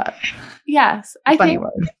 I love that. Yes. I think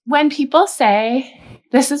word. When people say,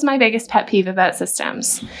 this is my biggest pet peeve about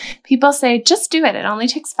systems, people say, just do it. It only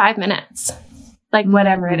takes 5 minutes. Like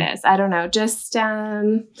whatever it is. I don't know. Just,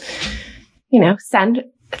 send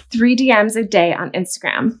 3 DMs a day on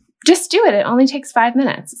Instagram. Just do it. It only takes 5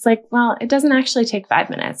 minutes. It's like, well, it doesn't actually take 5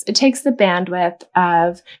 minutes. It takes the bandwidth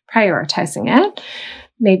of prioritizing it.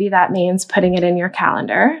 Maybe that means putting it in your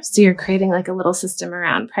calendar. So you're creating like a little system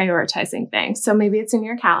around prioritizing things. So maybe it's in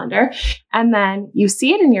your calendar and then you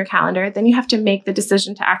see it in your calendar. Then you have to make the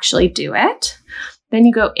decision to actually do it. Then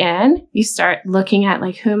you go in, you start looking at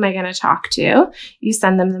like, who am I going to talk to? You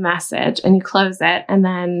send them the message and you close it. And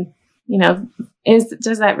then,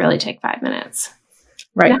 does that really take 5 minutes?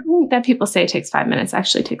 Right. Nothing that people say takes 5 minutes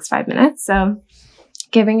actually takes 5 minutes. So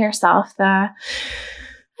giving yourself the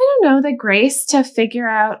grace to figure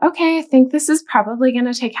out, okay, I think this is probably going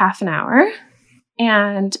to take half an hour.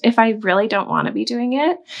 And if I really don't want to be doing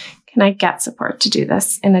it, can I get support to do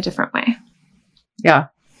this in a different way? Yeah.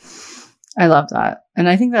 I love that. And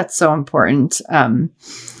I think that's so important.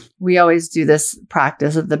 We always do this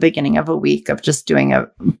practice at the beginning of a week of just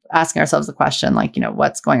asking ourselves the question, like,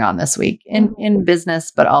 what's going on this week in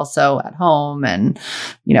business, but also at home and,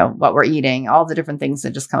 what we're eating, all the different things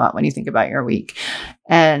that just come up when you think about your week.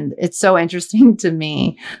 And it's so interesting to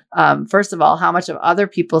me, first of all, how much of other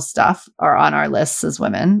people's stuff are on our lists as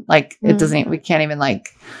women. Like we can't even like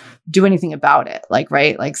do anything about it. Like,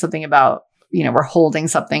 right. Like something about, we're holding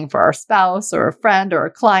something for our spouse or a friend or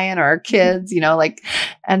a client or our kids,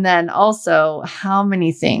 and then also how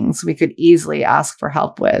many things we could easily ask for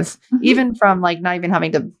help with, even from like not even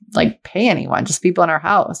having to like pay anyone, just people in our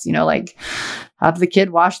house, like have the kid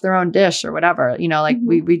wash their own dish or whatever,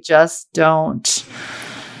 we just don't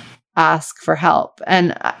ask for help.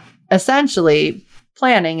 And essentially,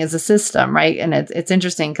 planning is a system, right? And it's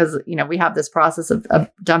interesting because, we have this process of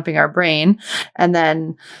dumping our brain and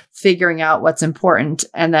then figuring out what's important.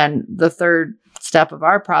 And then the third step of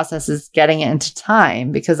our process is getting it into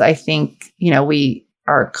time, because I think, we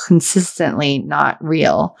are consistently not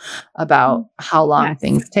real about how long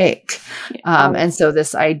things take. And so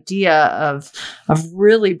this idea of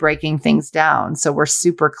really breaking things down so we're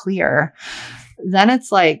super clear, then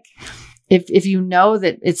it's like, If you know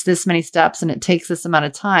that it's this many steps and it takes this amount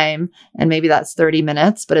of time, and maybe that's 30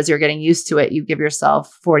 minutes, but as you're getting used to it, you give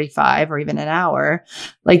yourself 45 or even an hour,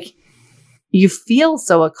 like you feel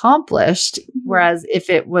so accomplished. Whereas if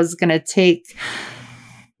it was going to take,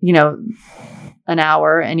 an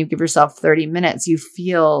hour and you give yourself 30 minutes, you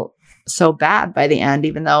feel so bad by the end,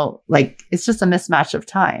 even though like it's just a mismatch of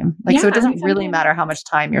time. So it doesn't really matter how much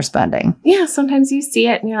time you're spending. Yeah. Sometimes you see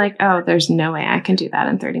it and you're like, oh, there's no way I can do that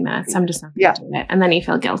in 30 minutes. I'm just not going to do it. And then you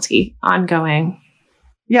feel guilty ongoing.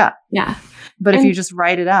 Yeah. Yeah. But if you just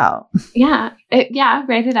write it out. Write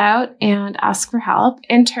it out and ask for help.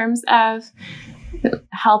 In terms of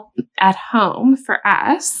help at home for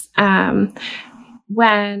us,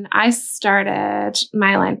 when I started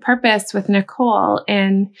My Aligned Purpose with Nicole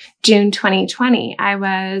in June 2020, I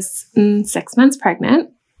was 6 months pregnant.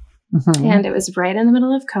 And it was right in the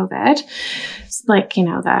middle of COVID. It's like,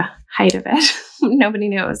 the height of it. Nobody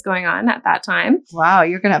knew what was going on at that time. Wow,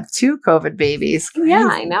 you're going to have 2 COVID babies. Crazy. Yeah,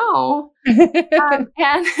 I know.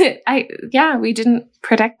 We didn't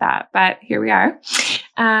predict that, but here we are.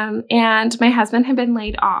 And my husband had been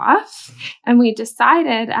laid off, and we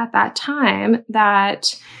decided at that time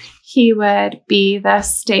that he would be the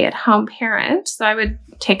stay-at-home parent. So I would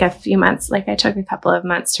take a few months, like I took a couple of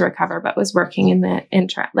months to recover, but was working in the in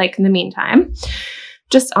the meantime,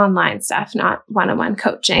 just online stuff, not one-on-one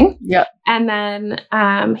coaching. Yeah. And then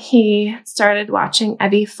he started watching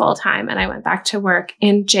Evie full-time, and I went back to work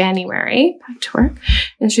in January,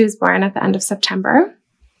 and she was born at the end of September.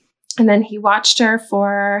 And then he watched her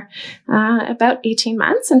for about 18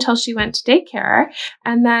 months until she went to daycare.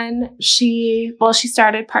 And then she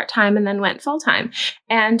started part-time and then went full-time.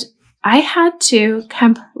 And I had to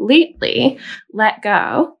completely let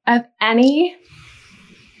go of any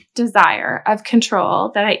desire of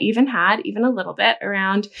control that I even had, even a little bit,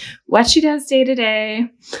 around what she does day to day,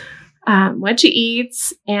 what she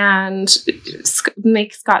eats, and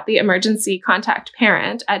make Scott the emergency contact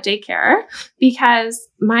parent at daycare, because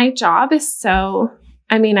my job is so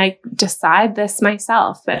I decide this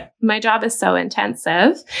myself, but my job is so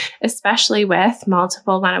intensive, especially with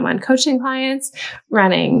multiple one-on-one coaching clients,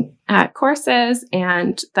 running courses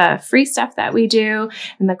and the free stuff that we do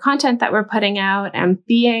and the content that we're putting out, and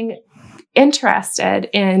being interested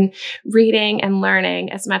in reading and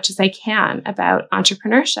learning as much as I can about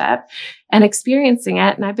entrepreneurship and experiencing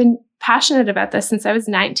it. And I've been passionate about this since I was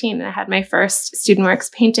 19 and I had my first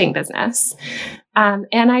StudentWorks painting business. And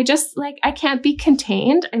I just I can't be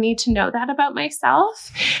contained. I need to know that about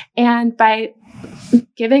myself. And by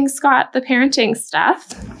giving Scott the parenting stuff,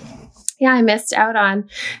 I missed out on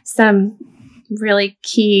some really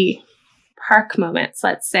key park moments,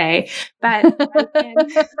 let's say, but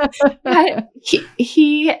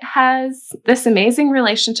he has this amazing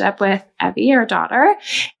relationship with Evie, our daughter,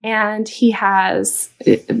 and he has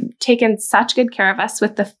taken such good care of us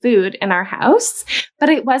with the food in our house. But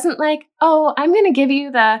it wasn't like, oh, I'm going to give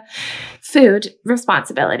you the food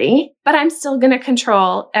responsibility, but I'm still going to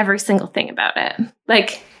control every single thing about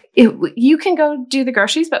it. You can go do the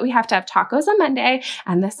groceries, but we have to have tacos on Monday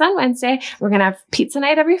and this on Wednesday. We're going to have pizza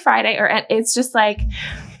night every Friday. It's just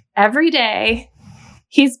every day.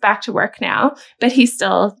 He's back to work now, but he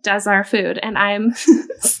still does our food. And I'm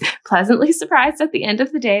pleasantly surprised at the end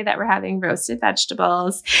of the day that we're having roasted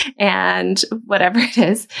vegetables and whatever it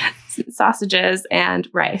is, sausages and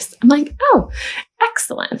rice. I'm like, oh,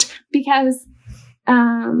 excellent. Because,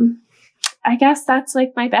 I guess that's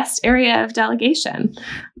my best area of delegation.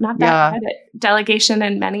 Not that good at delegation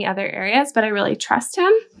in many other areas, but I really trust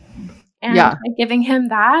him. And by giving him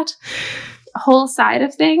that whole side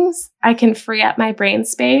of things, I can free up my brain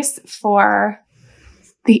space for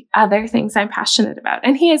the other things I'm passionate about.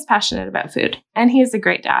 And he is passionate about food. And he is a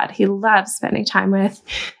great dad. He loves spending time with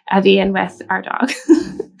Evie and with our dog,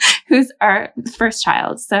 who's our first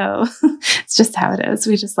child. So it's just how it is.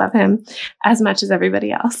 We just love him as much as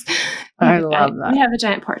everybody else. I love that. We have a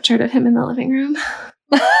giant portrait of him in the living room.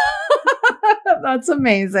 That's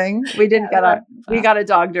amazing. We got a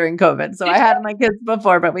dog during COVID. So I had my kids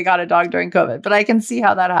before, but we got a dog during COVID. But I can see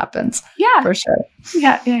how that happens. Yeah. For sure.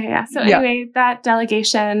 Yeah. So anyway, that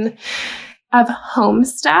delegation of home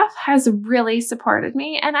stuff has really supported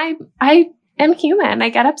me. And I am human. I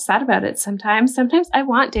get upset about it sometimes. Sometimes I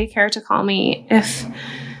want daycare to call me if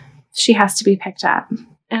she has to be picked up.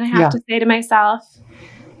 And I have to say to myself,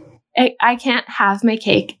 I can't have my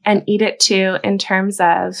cake and eat it too, in terms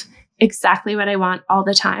of exactly what I want all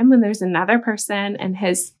the time when there's another person and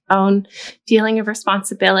his own feeling of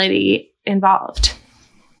responsibility involved.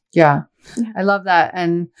 Yeah. I love that.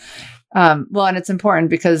 And and it's important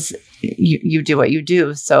because you do what you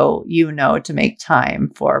do. So to make time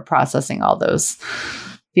for processing all those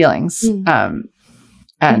feelings.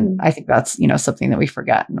 And I think that's, something that we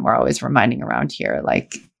forget, and we're always reminding around here,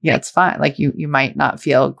 it's fine. You might not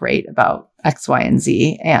feel great about X, Y, and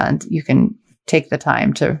Z, and you can take the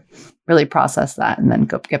time to really process that and then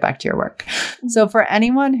get back to your work. So for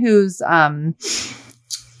anyone who's,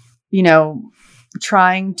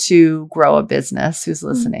 trying to grow a business, who's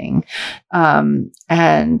listening,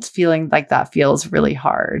 and feeling like that feels really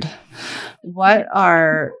hard, what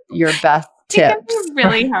are your best tips? It can be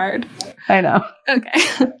really hard. I know.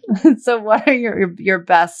 Okay. So what are your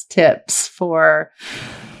best tips for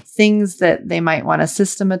things that they might want to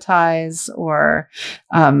systematize, or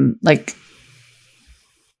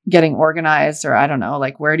getting organized, or I don't know,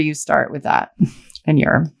 where do you start with that in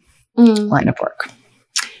your line of work?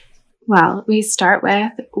 Well, we start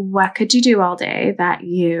with, what could you do all day that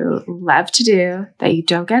you love to do, that you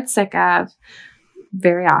don't get sick of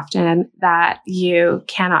very often, that you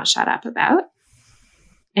cannot shut up about?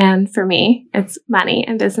 And for me, it's money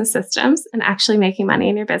and business systems and actually making money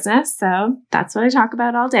in your business. So that's what I talk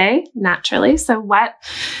about all day, naturally. So what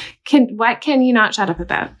can you not shut up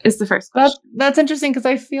about is the first question. That's interesting, because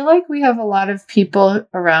I feel like we have a lot of people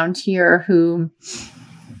around here who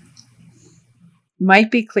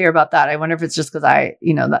might be clear about that. I wonder if it's just because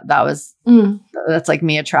that's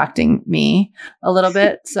me attracting me a little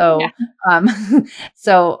bit. So,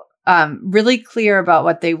 really clear about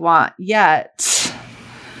what they want, yet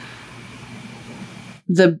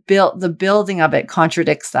the building of it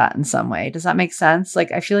contradicts that in some way. Does that make sense?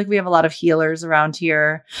 I feel like we have a lot of healers around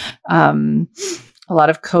here, a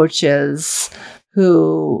lot of coaches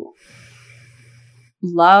who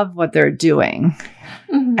love what they're doing,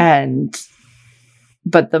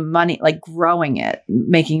 but the money, growing it,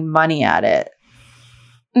 making money at it,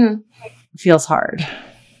 feels hard.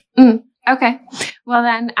 Okay. Well,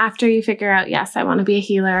 then after you figure out, yes, I want to be a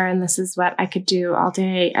healer and this is what I could do all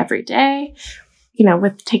day, every day,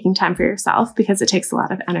 with taking time for yourself, because it takes a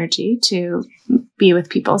lot of energy to be with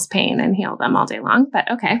people's pain and heal them all day long.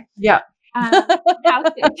 But okay. Yeah.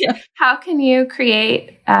 How can you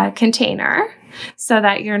create a container so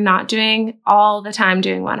that you're not doing all the time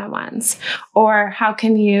doing one-on-ones? Or how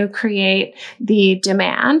can you create the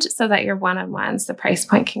demand so that your one-on-ones, the price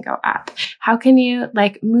point can go up? How can you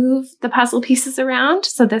move the puzzle pieces around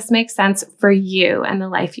so this makes sense for you and the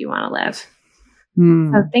life you want to live?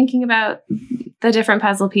 So thinking about the different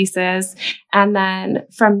puzzle pieces, and then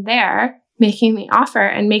from there, making the offer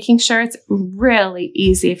and making sure it's really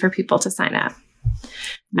easy for people to sign up.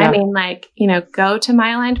 Yeah. I mean, go to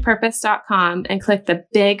myalignedpurpose.com and click the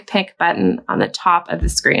big pick button on the top of the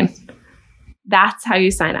screen. That's how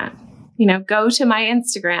you sign up. Go to my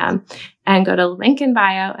Instagram and go to link in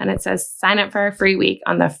bio, and it says sign up for a free week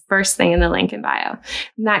on the first thing in the link in bio.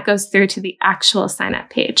 And that goes through to the actual sign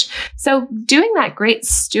up page. So doing that great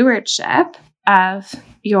stewardship of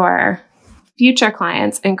your future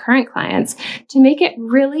clients and current clients to make it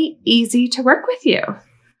really easy to work with you.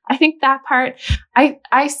 I think that part,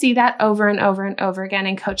 I see that over and over and over again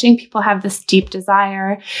in coaching. People have this deep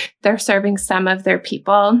desire. They're serving some of their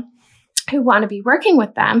people who want to be working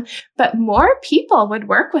with them, but more people would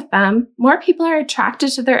work with them. More people are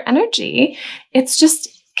attracted to their energy. It's just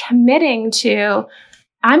committing to,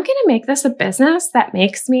 I'm going to make this a business that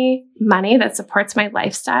makes me money, that supports my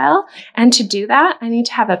lifestyle. And to do that, I need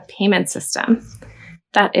to have a payment system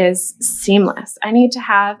that is seamless. I need to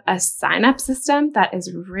have a sign-up system that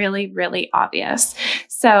is really, really obvious.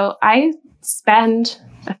 So I spend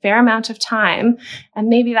a fair amount of time, and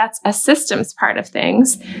maybe that's a systems part of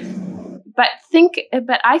things. But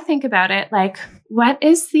I think about it what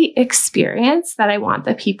is the experience that I want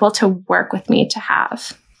the people to work with me to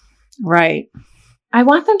have? Right. I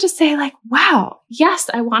want them to say wow, yes,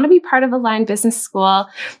 I want to be part of Aligned Business School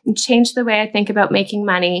and change the way I think about making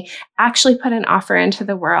money, actually put an offer into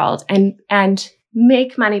the world and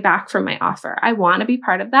make money back from my offer. I want to be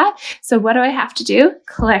part of that. So what do I have to do?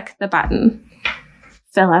 Click the button,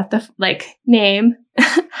 fill out the name,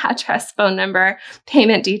 address, phone number,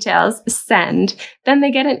 payment details, send. Then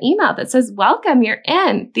they get an email that says, welcome, you're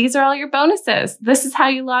in. These are all your bonuses. This is how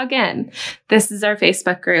you log in. This is our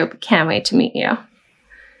Facebook group. Can't wait to meet you.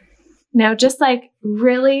 Now, just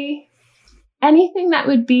really anything that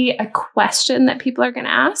would be a question that people are going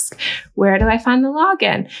to ask. Where do I find the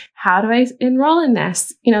login? How do I enroll in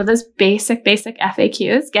this? Those basic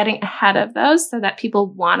FAQs, getting ahead of those so that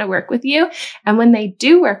people want to work with you. And when they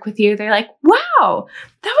do work with you, they're like, wow,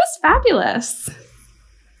 that was fabulous.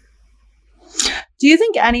 Do you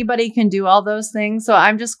think anybody can do all those things? So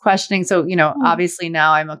I'm just questioning. So, obviously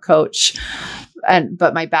now I'm a coach,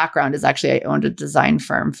 but my background is actually, I owned a design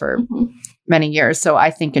firm for many years. So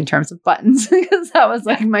I think in terms of buttons, because that was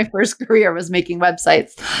my first career was making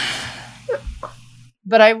websites.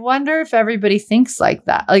 But I wonder if everybody thinks like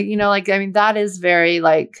that. That is very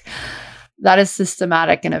that is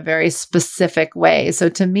systematic in a very specific way. So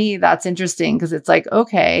to me, that's interesting because it's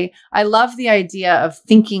okay, I love the idea of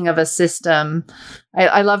thinking of a system.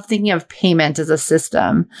 I love thinking of payment as a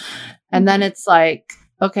system. And then it's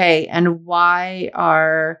okay, and why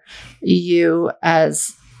are you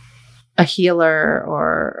as a healer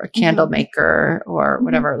or a candle maker or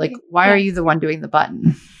whatever, why are you the one doing the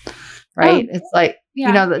button? Right.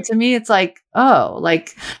 Oh, it's to me, it's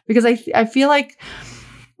because I feel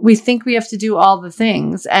we think we have to do all the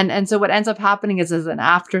things. And so what ends up happening is as an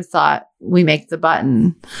afterthought, we make the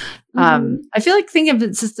button. I feel thinking of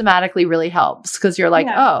it systematically really helps because you're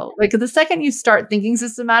the second you start thinking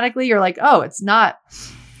systematically, you're oh, it's not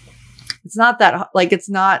that it's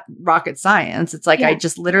not rocket science. It's I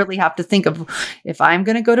just literally have to think of, if I'm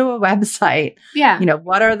going to go to a website,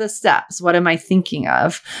 what are the steps? What am I thinking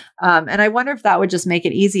of? And I wonder if that would just make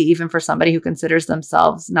it easy, even for somebody who considers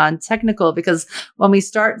themselves non-technical, because when we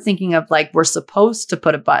start thinking of we're supposed to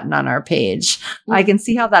put a button on our page, I can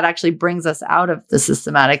see how that actually brings us out of the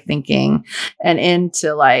systematic thinking and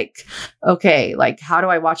into okay, how do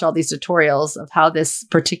I watch all these tutorials of how this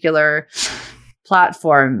particular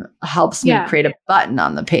platform helps me create a button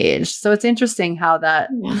on the page. So it's interesting how that.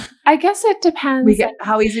 Yeah. I guess it depends.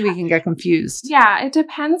 How easy we can get confused. Yeah, it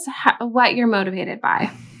depends what you're motivated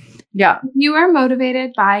by. Yeah, you are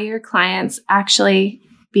motivated by your clients actually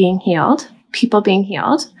being healed, people being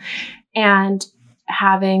healed, and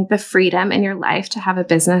having the freedom in your life to have a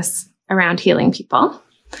business around healing people.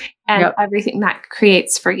 And everything that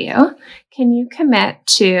creates for you. Can you commit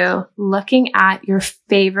to looking at your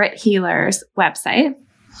favorite healer's website,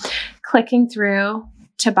 clicking through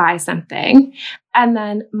to buy something, and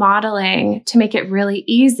then modeling to make it really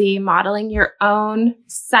easy, modeling your own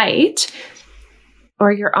site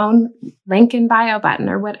or your own link in bio button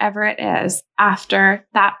or whatever it is after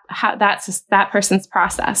that, how that's just that person's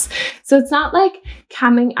process. So it's not like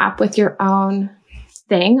coming up with your own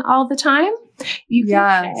thing all the time. You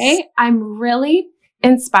can say, I'm really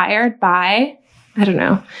inspired by, I don't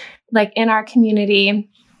know, like in our community,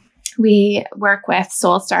 we work with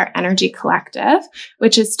Soulstar Energy Collective,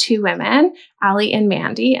 which is 2 women, Ali and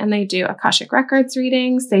Mandy, and they do Akashic Records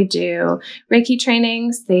readings, they do Reiki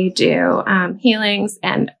trainings, they do healings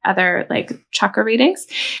and other like chakra readings.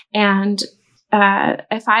 And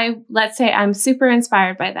let's say I'm super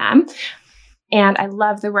inspired by them and I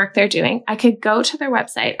love the work they're doing, I could go to their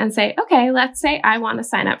website and say, okay, let's say I want to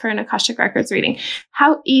sign up for an Akashic Records reading.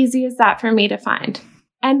 How easy is that for me to find?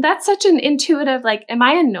 And that's such an intuitive, like, am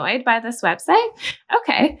I annoyed by this website?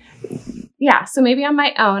 Okay. Yeah. So maybe on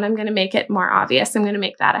my own, I'm going to make it more obvious. I'm going to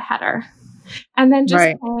make that a header. And then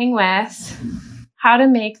just playing with how to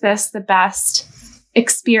make this the best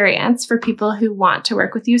experience for people who want to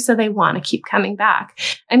work with you so they want to keep coming back.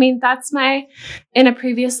 I mean, in a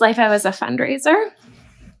previous life, I was a fundraiser.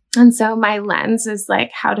 And so my lens is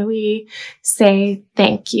like, how do we say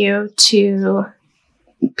thank you to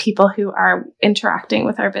people who are interacting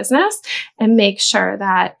with our business and make sure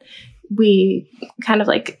that we kind of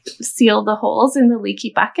like seal the holes in the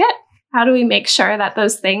leaky bucket? How do we make sure that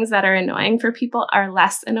those things that are annoying for people are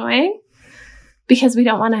less annoying? Because we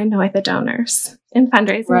don't want to annoy the donors in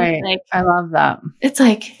fundraising. Right. Like, I love that. It's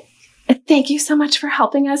like, thank you so much for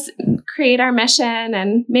helping us create our mission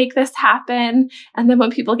and make this happen. And then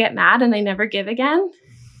when people get mad and they never give again,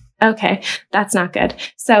 okay, that's not good.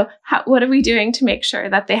 So what are we doing to make sure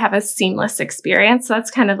that they have a seamless experience? So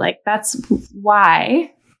that's kind of like, that's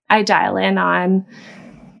why I dial in on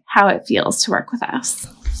how it feels to work with us.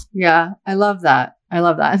 Yeah, I love that. I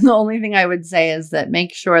love that. And the only thing I would say is that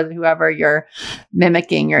make sure that whoever you're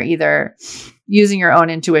mimicking, you're either using your own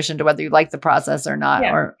intuition to whether you like the process or not,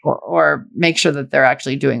 or make sure that they're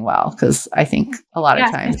actually doing well. Because I think a lot of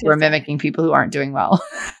times we're mimicking people who aren't doing well.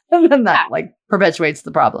 And then that like perpetuates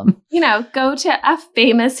the problem. You know, go to a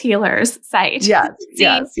famous healer's site.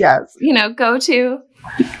 Yes. You know, go to,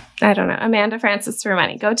 I don't know, Amanda Francis for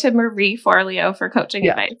money. Go to Marie Forleo for coaching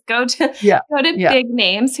advice. Go to big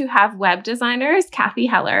names who have web designers. Kathy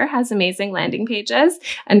Heller has amazing landing pages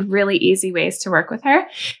and really easy ways to work with her.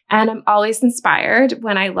 And I'm always inspired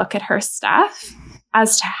when I look at her stuff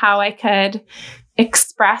as to how I could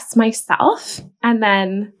express myself and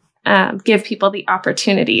then give people the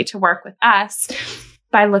opportunity to work with us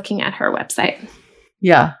by looking at her website.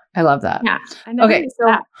 Yeah, I love that. Yeah. Okay,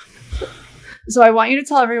 so I want you to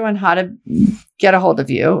tell everyone how to get a hold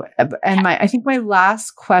of you. And I think my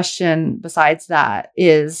last question besides that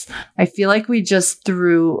is, I feel like we just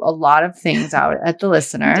threw a lot of things out at the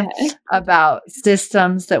listener about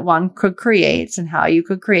systems that one could create and how you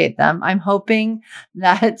could create them. I'm hoping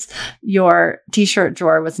that your t-shirt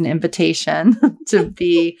drawer was an invitation to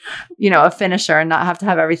be, a finisher and not have to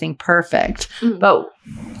have everything perfect. Mm-hmm. But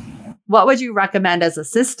what would you recommend as a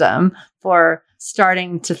system for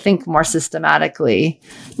starting to think more systematically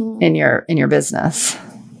in your business?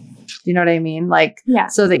 Do you know what I mean? Like,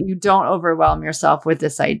 so that you don't overwhelm yourself with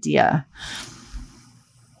this idea.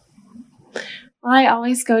 Well, I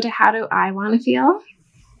always go to how do I want to feel?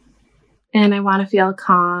 And I want to feel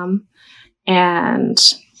calm and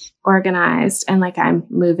organized and like I'm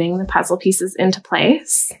moving the puzzle pieces into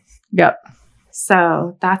place. Yep.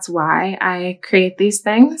 So that's why I create these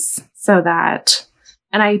things so that,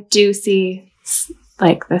 and I do see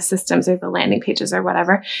like the systems or the landing pages or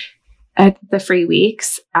whatever at the free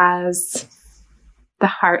weeks as the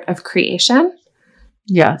heart of creation.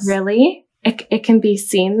 Yes. Really. It can be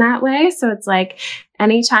seen that way. So it's like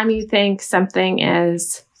anytime you think something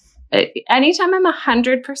is, anytime I'm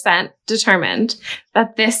 100% determined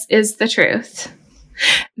that this is the truth,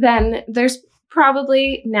 then there's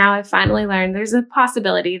probably, now I've finally learned, there's a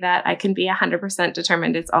possibility that I can be 100%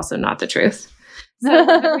 determined it's also not the truth. So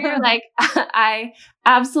whenever you're like, I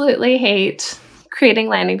absolutely hate creating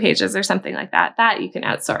landing pages or something like that, that you can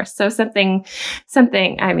outsource. So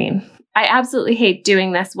something, I mean, I absolutely hate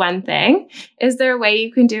doing this one thing. Is there a way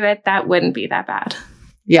you can do it that wouldn't be that bad?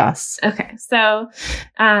 Yes. Okay. So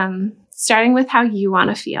starting with how you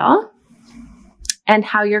want to feel and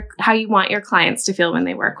how you want your clients to feel when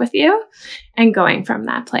they work with you and going from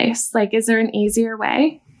that place. Like, is there an easier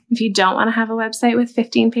way? If you don't want to have a website with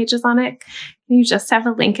 15 pages on it, can you just have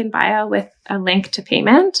a link in bio with a link to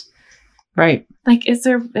payment? Right. Like, is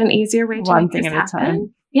there an easier way to one make thing this at happen? a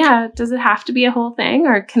time? Yeah. Does it have to be a whole thing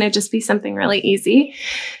or can it just be something really easy?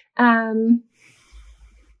 Yeah.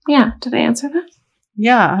 Did I answer that?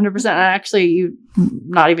 Yeah, 100%. And actually, you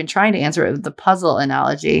not even trying to answer it with the puzzle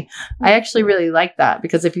analogy. I actually really like that,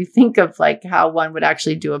 because if you think of like how one would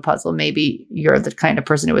actually do a puzzle, maybe you're the kind of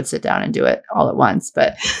person who would sit down and do it all at once.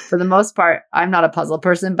 But for the most part, I'm not a puzzle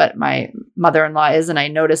person, but my mother-in-law is. And I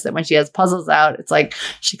notice that when she has puzzles out, it's like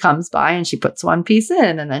she comes by and she puts one piece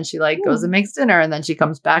in, and then she like goes and makes dinner, and then she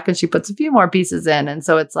comes back and she puts a few more pieces in. And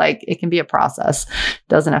so it's like, it can be a process. It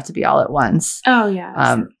doesn't have to be all at once. Oh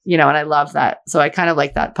yeah. You know, and I love that. So I kind of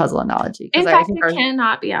like that puzzle analogy. In fact, it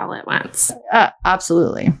cannot be all at once.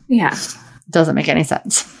 Absolutely. Yeah. Doesn't make any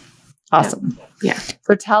sense. Awesome. Yeah.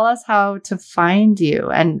 So tell us how to find you.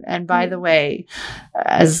 And by the way,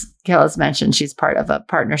 as Kayla's mentioned, she's part of a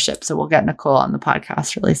partnership. So we'll get Nicole on the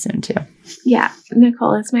podcast really soon too. Yeah.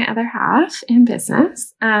 Nicole is my other half in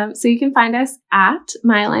business. So you can find us at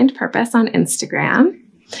My Aligned Purpose on Instagram,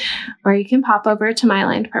 or you can pop over to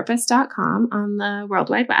myalignedpurpose.com on the World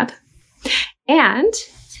Wide Web. And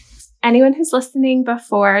anyone who's listening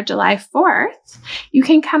before July 4th, you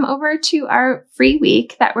can come over to our free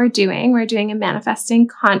week that we're doing. We're doing a Manifesting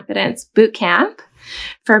Confidence Bootcamp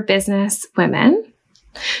for business women.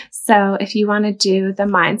 So if you want to do the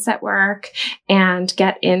mindset work and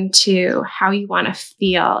get into how you want to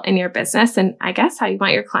feel in your business, and I guess how you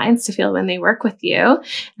want your clients to feel when they work with you, and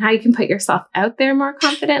how you can put yourself out there more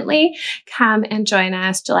confidently, come and join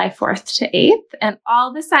us July 4th to 8th. And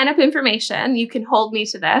all the sign up information, you can hold me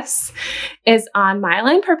to this, is on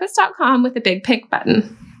myalignedpurpose.com with a big pink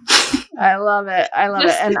button. I love it. I love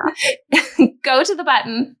it. And go to the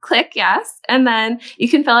button, click yes, and then you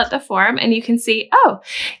can fill out the form and you can see, oh,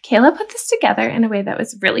 Kayla put this together in a way that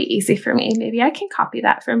was really easy for me. Maybe I can copy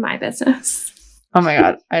that for my business. Oh my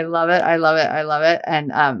God. I love it. I love it. I love it.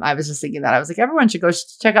 And I was just thinking that I was like, everyone should go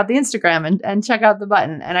check out the Instagram and check out the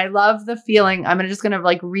button. And I love the feeling. I'm just going to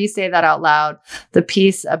like re-say that out loud. The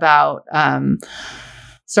piece about,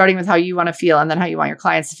 starting with how you want to feel and then how you want your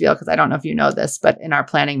clients to feel. Because I don't know if you know this, but in our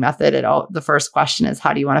planning method, the first question is,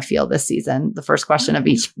 how do you want to feel this season? The first question of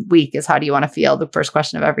each week is, how do you want to feel? The first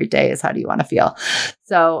question of every day is, how do you want to feel?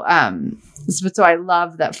 So, so I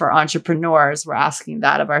love that for entrepreneurs, we're asking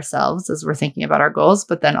that of ourselves as we're thinking about our goals,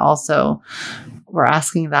 but then also we're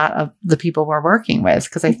asking that of the people we're working with,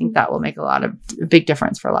 because I think that will make a big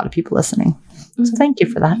difference for a lot of people listening. So thank you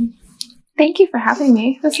for that. Thank you for having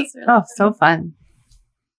me. This is really fun. So fun.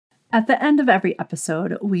 At the end of every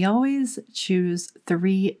episode, we always choose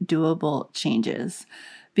 3 doable changes,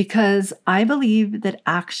 because I believe that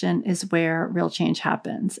action is where real change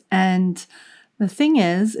happens. And the thing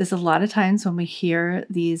is a lot of times when we hear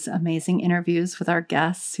these amazing interviews with our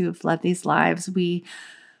guests who have led these lives, we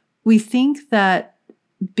think that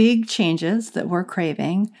big changes that we're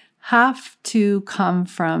craving have to come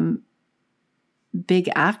from big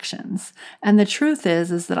actions. And the truth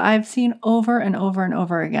is that I've seen over and over and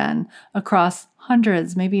over again across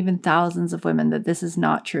hundreds, maybe even thousands of women, that this is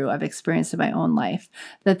not true. I've experienced in my own life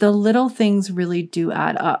that the little things really do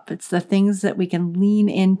add up. It's the things that we can lean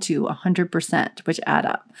into 100%, which add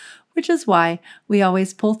up, which is why we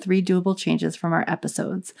always pull 3 doable changes from our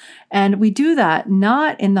episodes. And we do that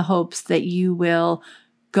not in the hopes that you will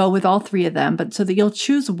go with all 3 of them, but so that you'll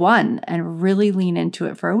choose one and really lean into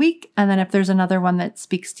it for a week. And then if there's another one that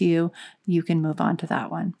speaks to you, you can move on to that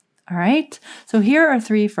one. All right. So here are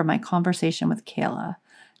 3 from my conversation with Kayla.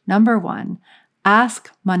 Number 1, ask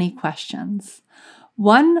money questions.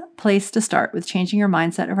 One place to start with changing your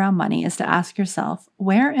mindset around money is to ask yourself,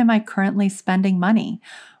 where am I currently spending money?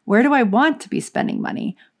 Where do I want to be spending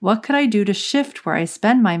money? What could I do to shift where I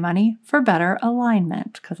spend my money for better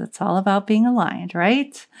alignment? Because it's all about being aligned,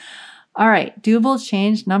 right? All right, doable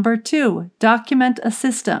change number 2, document a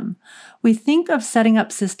system. We think of setting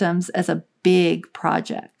up systems as a big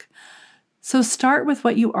project. So start with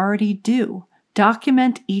what you already do.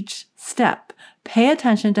 Document each step. Pay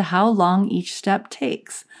attention to how long each step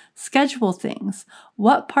takes. Schedule things.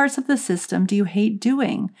 What parts of the system do you hate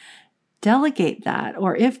doing? Delegate that,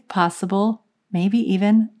 or if possible, maybe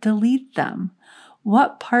even delete them.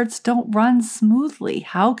 What parts don't run smoothly?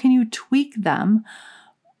 How can you tweak them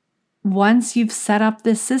once you've set up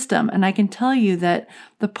this system? And I can tell you that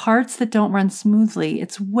the parts that don't run smoothly,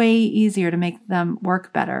 it's way easier to make them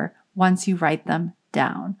work better once you write them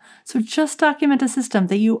down. So just document a system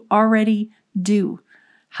that you already do.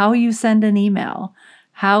 How you send an email,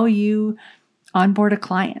 how you onboard a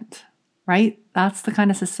client, right? That's the kind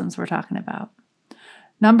of systems we're talking about.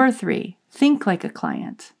 Number 3, think like a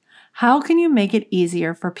client. How can you make it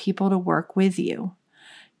easier for people to work with you?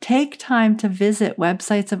 Take time to visit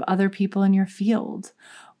websites of other people in your field.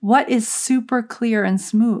 What is super clear and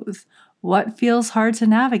smooth? What feels hard to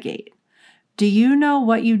navigate? Do you know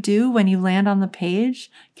what you do when you land on the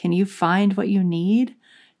page? Can you find what you need?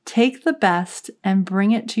 Take the best and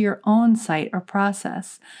bring it to your own site or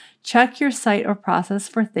process. Check your site or process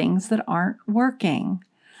for things that aren't working.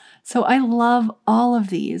 So I love all of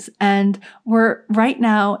these. And we're right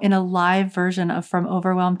now in a live version of From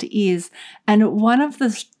Overwhelm to Ease. And one of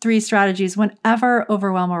the 3 strategies whenever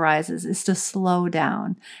overwhelm arises is to slow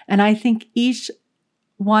down. And I think each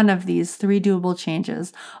one of these 3 doable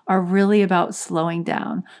changes are really about slowing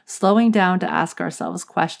down to ask ourselves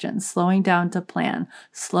questions, slowing down to plan,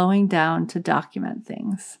 slowing down to document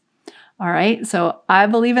things. All right, so I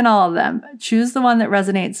believe in all of them. Choose the one that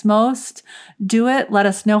resonates most. Do it. Let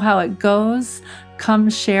us know how it goes. Come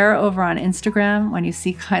share over on Instagram when you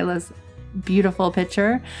see Kyla's beautiful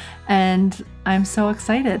picture. And I'm so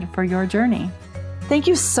excited for your journey. Thank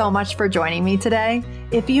you so much for joining me today.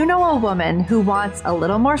 If you know a woman who wants a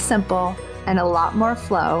little more simple and a lot more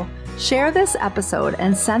flow, share this episode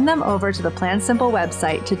and send them over to the Plan Simple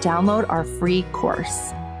website to download our free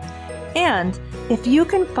course. And if you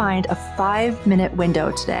can find a 5-minute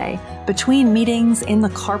window today between meetings, in the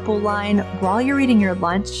carpool line, while you're eating your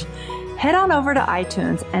lunch, head on over to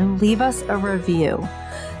iTunes and leave us a review.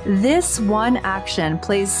 This one action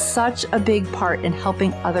plays such a big part in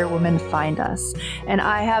helping other women find us. And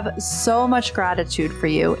I have so much gratitude for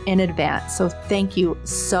you in advance. So thank you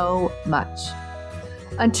so much.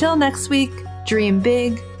 Until next week, dream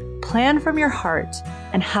big, plan from your heart,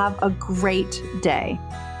 and have a great day.